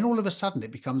 then all of a sudden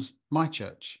it becomes my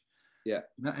church.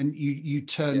 And you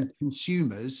turn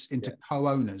consumers into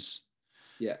co-owners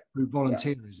through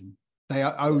volunteerism. They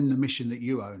own the mission that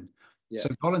you own. So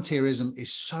volunteerism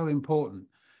is so important.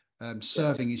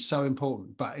 Serving is so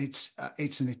important, but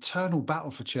it's an eternal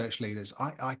battle for church leaders.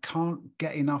 I can't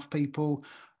get enough people.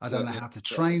 I don't know how to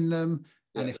train them.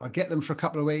 And if I get them for a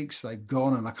couple of weeks, they've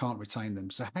gone and I can't retain them.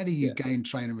 So how do you gain,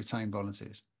 train and retain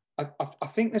volunteers? I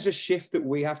think there's a shift that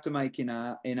we have to make in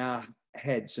our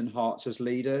heads and hearts as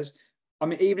leaders. I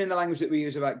mean, even in the language that we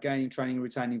use about gaining, training and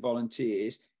retaining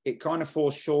volunteers, it kind of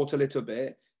falls short a little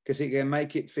bit, because it can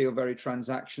make it feel very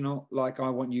transactional, like I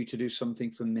want you to do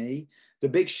something for me. The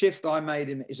big shift I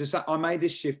made I made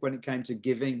this shift when it came to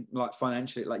giving, like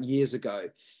financially, like years ago,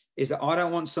 is that I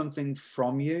don't want something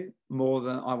from you more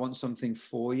than I want something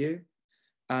for you.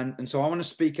 And so I want to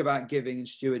speak about giving and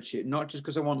stewardship, not just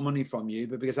because I want money from you,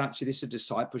 but because actually this is a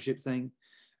discipleship thing.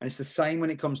 And it's the same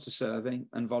when it comes to serving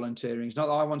and volunteering. It's not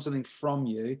that I want something from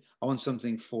you, I want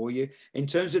something for you. In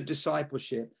terms of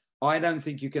discipleship, I don't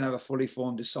think you can have a fully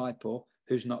formed disciple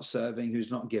who's not serving,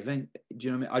 who's not giving. Do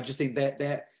you know what I mean? I just think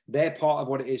they're part of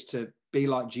what it is to be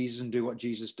like Jesus and do what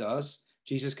Jesus does.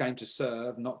 Jesus came to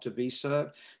serve, not to be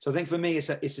served. So I think for me, it's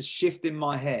a shift in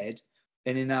my head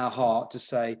and in our heart to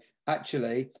say,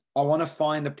 actually, I want to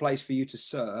find a place for you to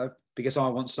serve because I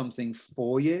want something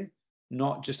for you,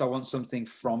 not just I want something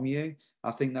from you.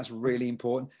 I think that's really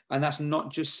important. And that's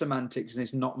not just semantics, and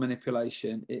it's not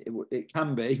manipulation. It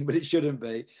can be, but it shouldn't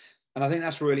be. And I think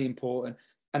that's really important.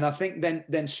 And I think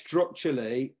then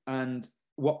structurally, and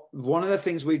one of the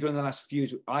things we've done in the last few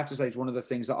years, I have to say, it's one of the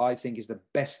things that I think is the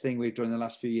best thing we've done in the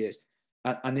last few years.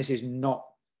 And this is not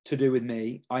to do with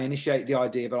me. I initiate the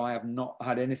idea, but I have not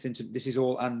had anything to, this is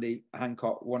all Andy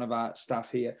Hancock, one of our staff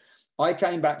here. I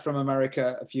came back from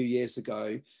America a few years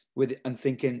ago and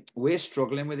thinking, we're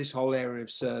struggling with this whole area of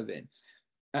serving.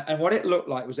 And what it looked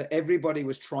like was that everybody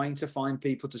was trying to find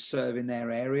people to serve in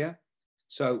their area.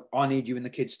 So I need you in the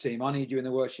kids team. I need you in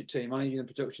the worship team. I need you in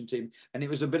the production team. And it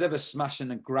was a bit of a smash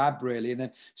and a grab, really. And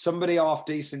then somebody half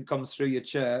decent comes through your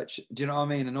church. Do you know what I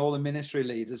mean? And all the ministry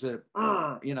leaders are,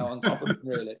 on top of it,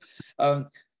 really.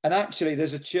 And actually,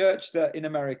 there's a church that in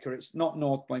America, it's not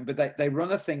North Point, but they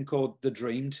run a thing called the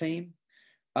Dream Team.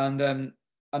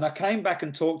 And I came back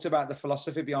and talked about the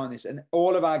philosophy behind this, and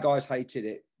all of our guys hated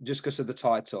it just because of the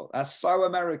title. That's so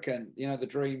American, the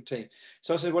Dream Team.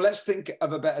 So I said, well, let's think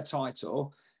of a better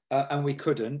title. And we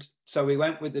couldn't. So we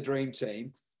went with the Dream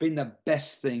Team, been the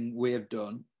best thing we have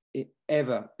done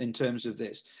ever in terms of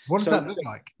this. What does that look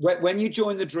like? When you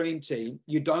join the Dream Team,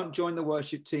 you don't join the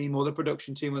worship team or the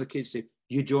production team or the kids team.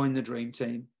 You join the Dream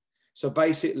Team. So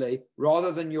basically,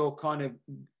 rather than your kind of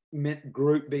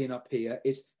group being up here,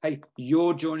 it's, hey,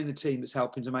 you're joining the team that's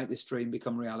helping to make this dream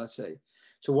become reality.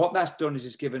 So what that's done is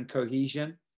it's given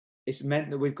cohesion. It's meant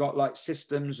that we've got like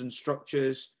systems and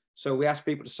structures. So we ask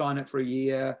people to sign up for a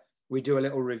year. We do a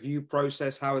little review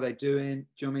process. How are they doing?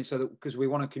 Do you know what I mean? So that, because we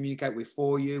want to communicate with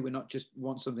for you, we're not just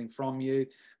want something from you.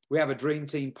 We have a Dream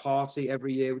Team party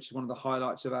every year, which is one of the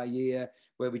highlights of our year,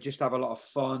 where we just have a lot of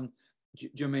fun. Do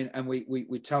you know what I mean? And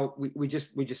we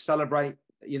just celebrate.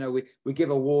 We give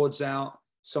awards out,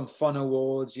 some fun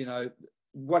awards,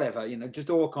 whatever, just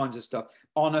all kinds of stuff.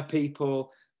 Honor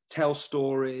people, tell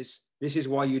stories. This is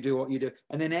why you do what you do.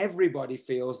 And then everybody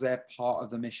feels they're part of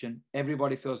the mission.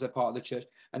 Everybody feels they're part of the church.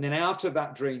 And then out of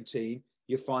that Dream Team,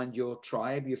 you find your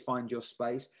tribe, you find your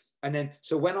space. And then,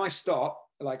 so when I stop,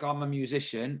 like I'm a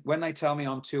musician, when they tell me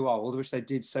I'm too old, which they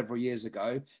did several years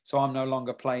ago, so I'm no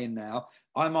longer playing now,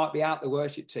 I might be out the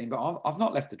worship team, but I've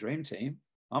not left the Dream Team.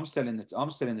 I'm still in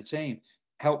the team.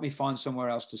 Help me find somewhere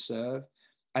else to serve.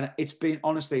 And it's been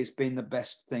the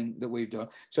best thing that we've done.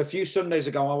 So a few Sundays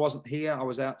ago, I wasn't here. I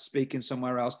was out speaking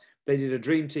somewhere else. They did a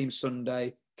Dream Team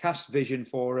Sunday, cast vision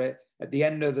for it. At the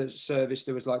end of the service,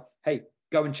 there was like, hey,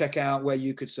 go and check out where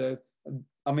you could serve.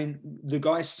 I mean, the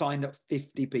guys signed up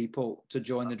 50 people to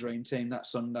join the Dream Team that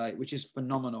Sunday, which is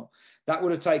phenomenal. That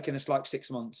would have taken us like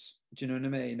 6 months. Do you know what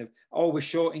I mean? We're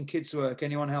short in kids' work.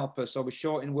 Anyone help us? We're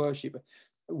short in worship.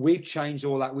 We've changed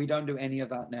all that. We don't do any of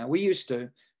that now. We used to.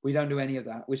 We don't do any of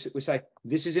that. We say,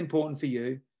 this is important for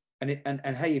you. And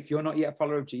hey, if you're not yet a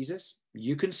follower of Jesus,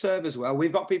 you can serve as well.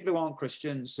 We've got people who aren't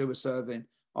Christians who are serving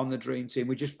on the Dream Team.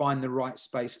 We just find the right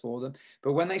space for them.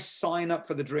 But when they sign up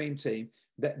for the Dream Team,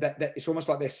 that it's almost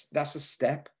like this. That's a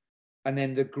step. and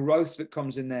then the growth that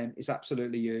comes in them is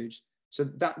absolutely huge. So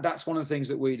that's one of the things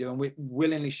that we do, and we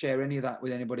willingly share any of that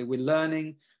with anybody. We're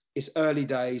learning. It's early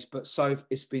days, but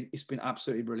it's been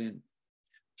absolutely brilliant.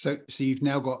 So you've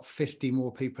now got 50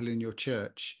 more people in your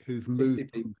church who've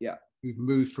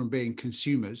moved from being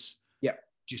consumers. Yeah.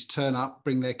 Just turn up,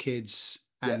 bring their kids,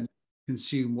 and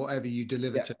consume whatever you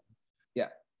deliver to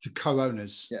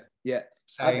co-owners. Yeah.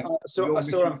 I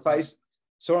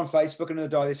saw on Facebook another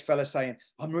day, this fella saying,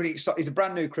 I'm really excited. He's a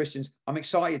brand new Christian. I'm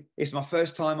excited. It's my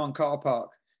first time on Car Park.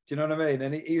 Do you know what I mean?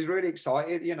 And he's really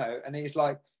excited, you know, and he's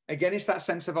like, again, it's that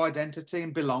sense of identity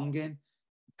and belonging.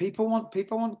 People want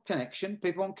connection.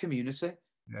 People want community.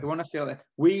 They want to feel that.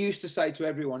 We used to say to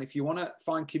everyone, if you want to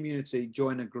find community,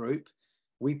 join a group.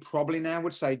 We probably now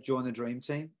would say join the dream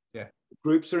team. Yeah.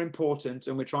 Groups are important,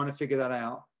 and we're trying to figure that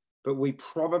out. But we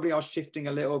probably are shifting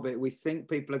a little bit. We think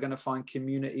people are going to find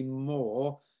community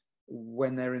more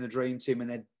when they're in a dream team and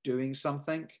they're doing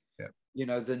something, you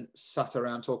know, than sat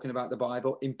around talking about the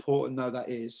Bible. Important though that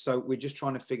is. So we're just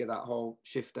trying to figure that whole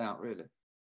shift out, really.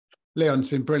 Leon, it's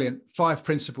been brilliant. 5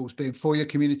 principles being for your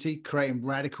community, creating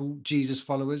radical Jesus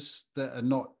followers that are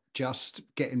not just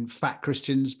getting fat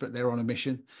Christians, but they're on a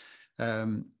mission.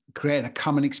 Creating a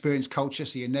common experience culture,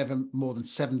 so you're never more than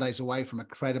 7 days away from a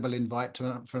credible invite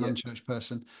for an unchurched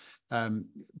person.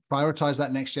 Prioritize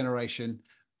that next generation,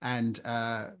 and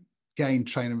gain,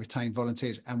 train, and retain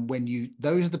volunteers. And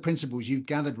those are the principles you've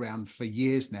gathered around for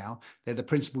years now. They're the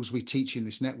principles we teach in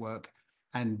this network,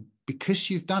 and because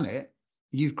you've done it,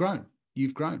 you've grown,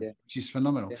 which is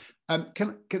phenomenal.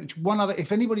 Can one other,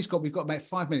 if anybody's got, we've got about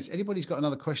 5 minutes, anybody's got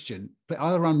another question, but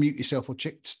either unmute yourself or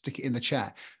stick it in the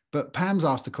chat. But Pam's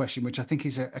asked a question, which I think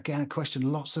is, again, a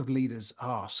question lots of leaders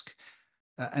ask.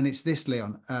 And it's this,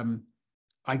 Leon.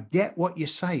 I get what you're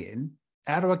saying.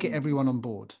 How do I get everyone on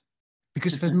board?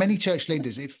 Because for many church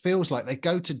leaders, it feels like they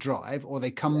go to Drive, or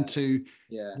they come to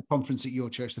the conference at your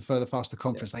church, the Further Faster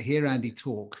conference. They hear Andy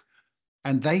talk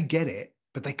and they get it,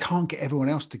 but they can't get everyone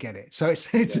else to get it. So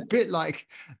it's a bit like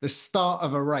the start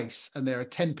of a race, and there are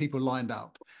 10 people lined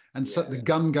up, and so the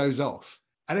gun goes off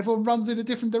and everyone runs in a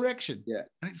different direction.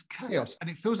 And it's chaos. And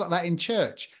it feels like that in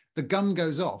church. The gun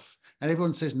goes off and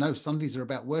everyone says, no, Sundays are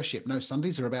about worship. No,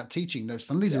 Sundays are about teaching. No,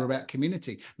 Sundays are about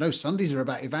community. No, Sundays are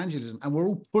about evangelism. And we're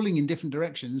all pulling in different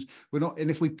directions. And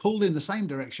if we pulled in the same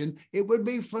direction, it would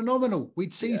be phenomenal.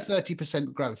 We'd see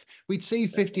 30% growth. We'd see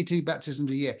 52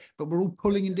 baptisms a year, but we're all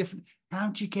pulling in different. How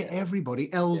do you get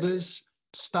everybody, elders,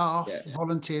 staff,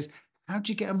 volunteers? How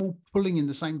do you get them all pulling in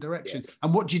the same direction?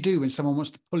 And what do you do when someone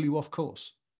wants to pull you off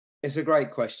course? It's a great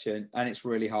question, and it's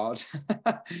really hard.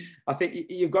 I think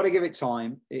you've got to give it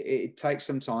time. It takes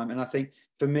some time. And I think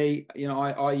for me, you know,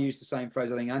 I use the same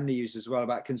phrase I think Andy used as well,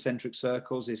 about concentric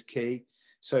circles is key.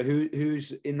 So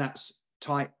who's in that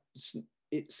tight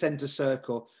center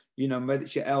circle, you know, whether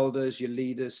it's your elders, your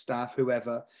leaders, staff,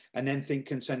 whoever, and then think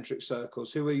concentric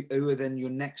circles. Who are then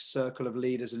your next circle of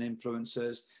leaders and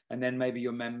influencers, and then maybe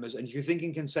your members. And if you're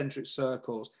thinking concentric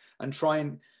circles, and try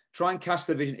and cast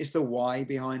the vision, it's the why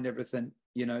behind everything,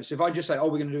 you know. So if I just say, oh,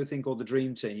 we're going to do a thing called the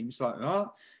dream team, it's like,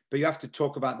 oh, but you have to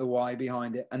talk about the why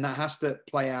behind it. And that has to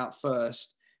play out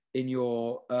first in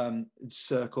your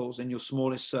circles, in your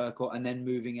smallest circle, and then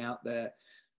moving out there.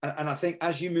 And I think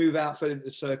as you move out further into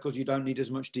the circles, you don't need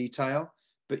as much detail,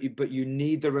 but you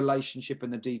need the relationship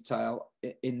and the detail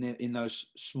in those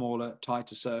smaller,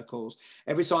 tighter circles.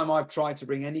 Every time I've tried to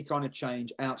bring any kind of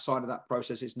change outside of that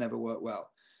process, it's never worked well.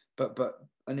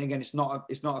 And again, it's not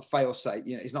a fail safe,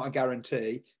 you know, it's not a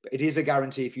guarantee, but it is a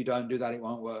guarantee. If you don't do that, it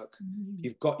won't work.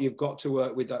 You've got to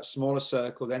work with that smaller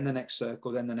circle, then the next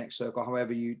circle, then the next circle,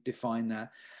 however you define that.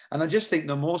 And I just think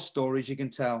the more stories you can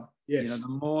tell, you know, the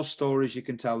more stories you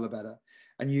can tell, the better.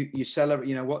 And you celebrate,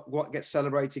 you know, what gets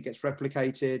celebrated gets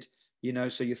replicated, you know,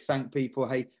 so you thank people,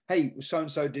 hey,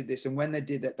 so-and-so did this. And when they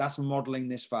did that, that's modeling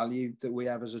this value that we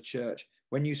have as a church.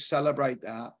 When you celebrate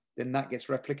that, then that gets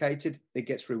replicated, it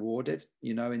gets rewarded,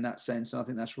 you know, in that sense. And I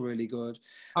think that's really good.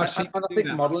 And I think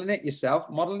modeling it yourself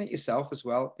as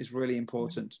well is really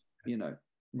important, you know.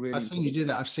 Really I've seen you do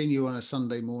that. I've seen you on a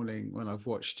Sunday morning when I've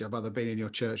watched you. I've either been in your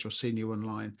church or seen you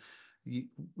online. You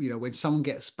know, when someone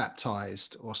gets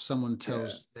baptized or someone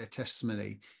tells their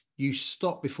testimony, you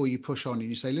stop before you push on and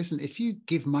you say, listen, if you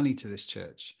give money to this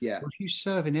church, or if you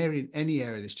serve in any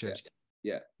area of this church,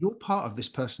 you're part of this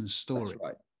person's story. That's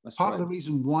right. Part of the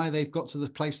reason why they've got to the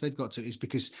place they've got to is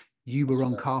because you were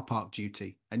on car park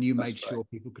duty and you made sure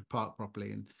people could park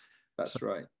properly. And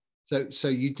so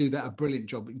you do that a brilliant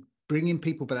job bringing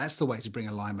people, but that's the way to bring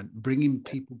alignment, bringing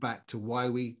people back to why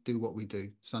we do what we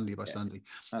do Sunday by Sunday.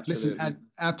 Absolutely. Listen,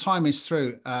 our time is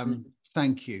through.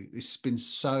 thank you. This has been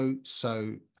so,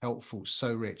 so helpful,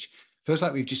 so rich. Feels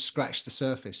like we've just scratched the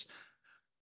surface,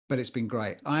 but it's been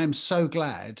great. I am so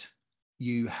glad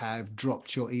you have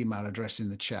dropped your email address in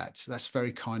the chat. That's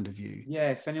very kind of you. Yeah,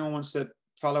 if anyone wants to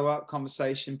follow up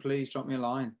conversation, please drop me a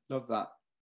line. Love that.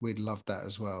 We'd love that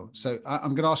as well. So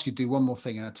I'm going to ask you to do one more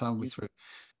thing in our time we're through.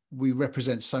 We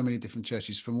represent so many different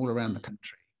churches from all around the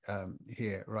country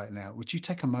here right now. Would you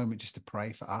take a moment just to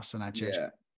pray for us and our church? Yeah.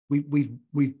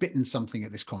 We've bitten something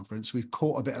at this conference. We've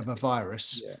caught a bit of a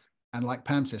virus. Yeah. And like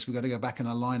Pam says, we've got to go back and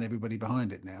align everybody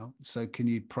behind it now. So can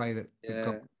you pray that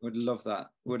God... Would love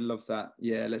that. Would love that.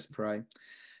 Yeah, let's pray.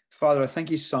 Father, I thank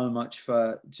you so much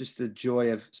for just the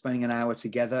joy of spending an hour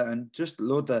together, and just,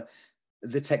 Lord,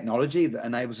 the technology that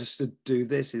enables us to do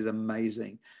this is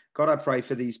amazing. God, I pray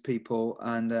for these people,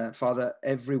 and Father,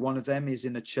 every one of them is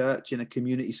in a church, in a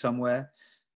community somewhere.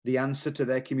 The answer to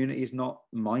their community is not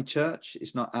my church.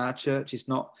 It's not our church. It's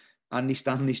not Andy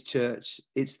Stanley's church.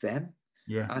 It's them.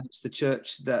 Yeah. And it's the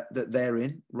church that they're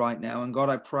in right now. And God,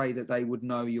 I pray that they would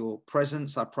know your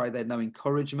presence. I pray they'd know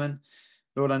encouragement.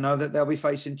 Lord, I know that they'll be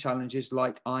facing challenges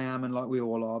like I am and like we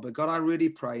all are. But God, I really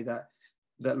pray that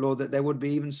Lord, that there would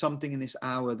be even something in this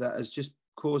hour that has just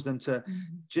caused them to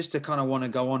just to kind of want to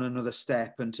go on another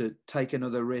step and to take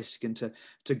another risk and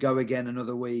to go again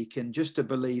another week, and just to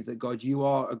believe that, God, you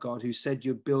are a God who said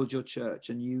you build your church,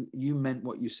 and you meant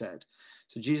what you said.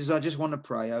 So Jesus, I just want to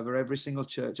pray over every single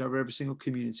church, over every single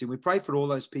community. We pray for all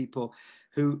those people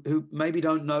who maybe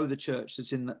don't know the church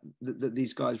that's in that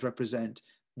these guys represent.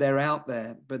 They're out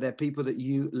there, but they're people that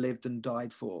you lived and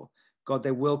died for. God,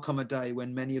 there will come a day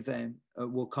when many of them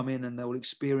will come in and they will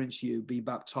experience you, be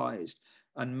baptized.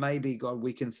 And maybe, God,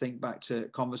 we can think back to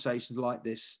conversations like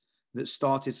this that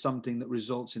started something that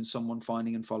results in someone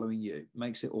finding and following you.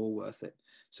 Makes it all worth it.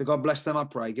 So God bless them, I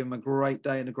pray. Give them a great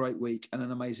day and a great week and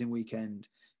an amazing weekend.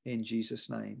 In Jesus'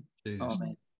 name. Jesus.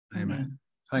 Amen. Amen.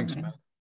 Thanks, man.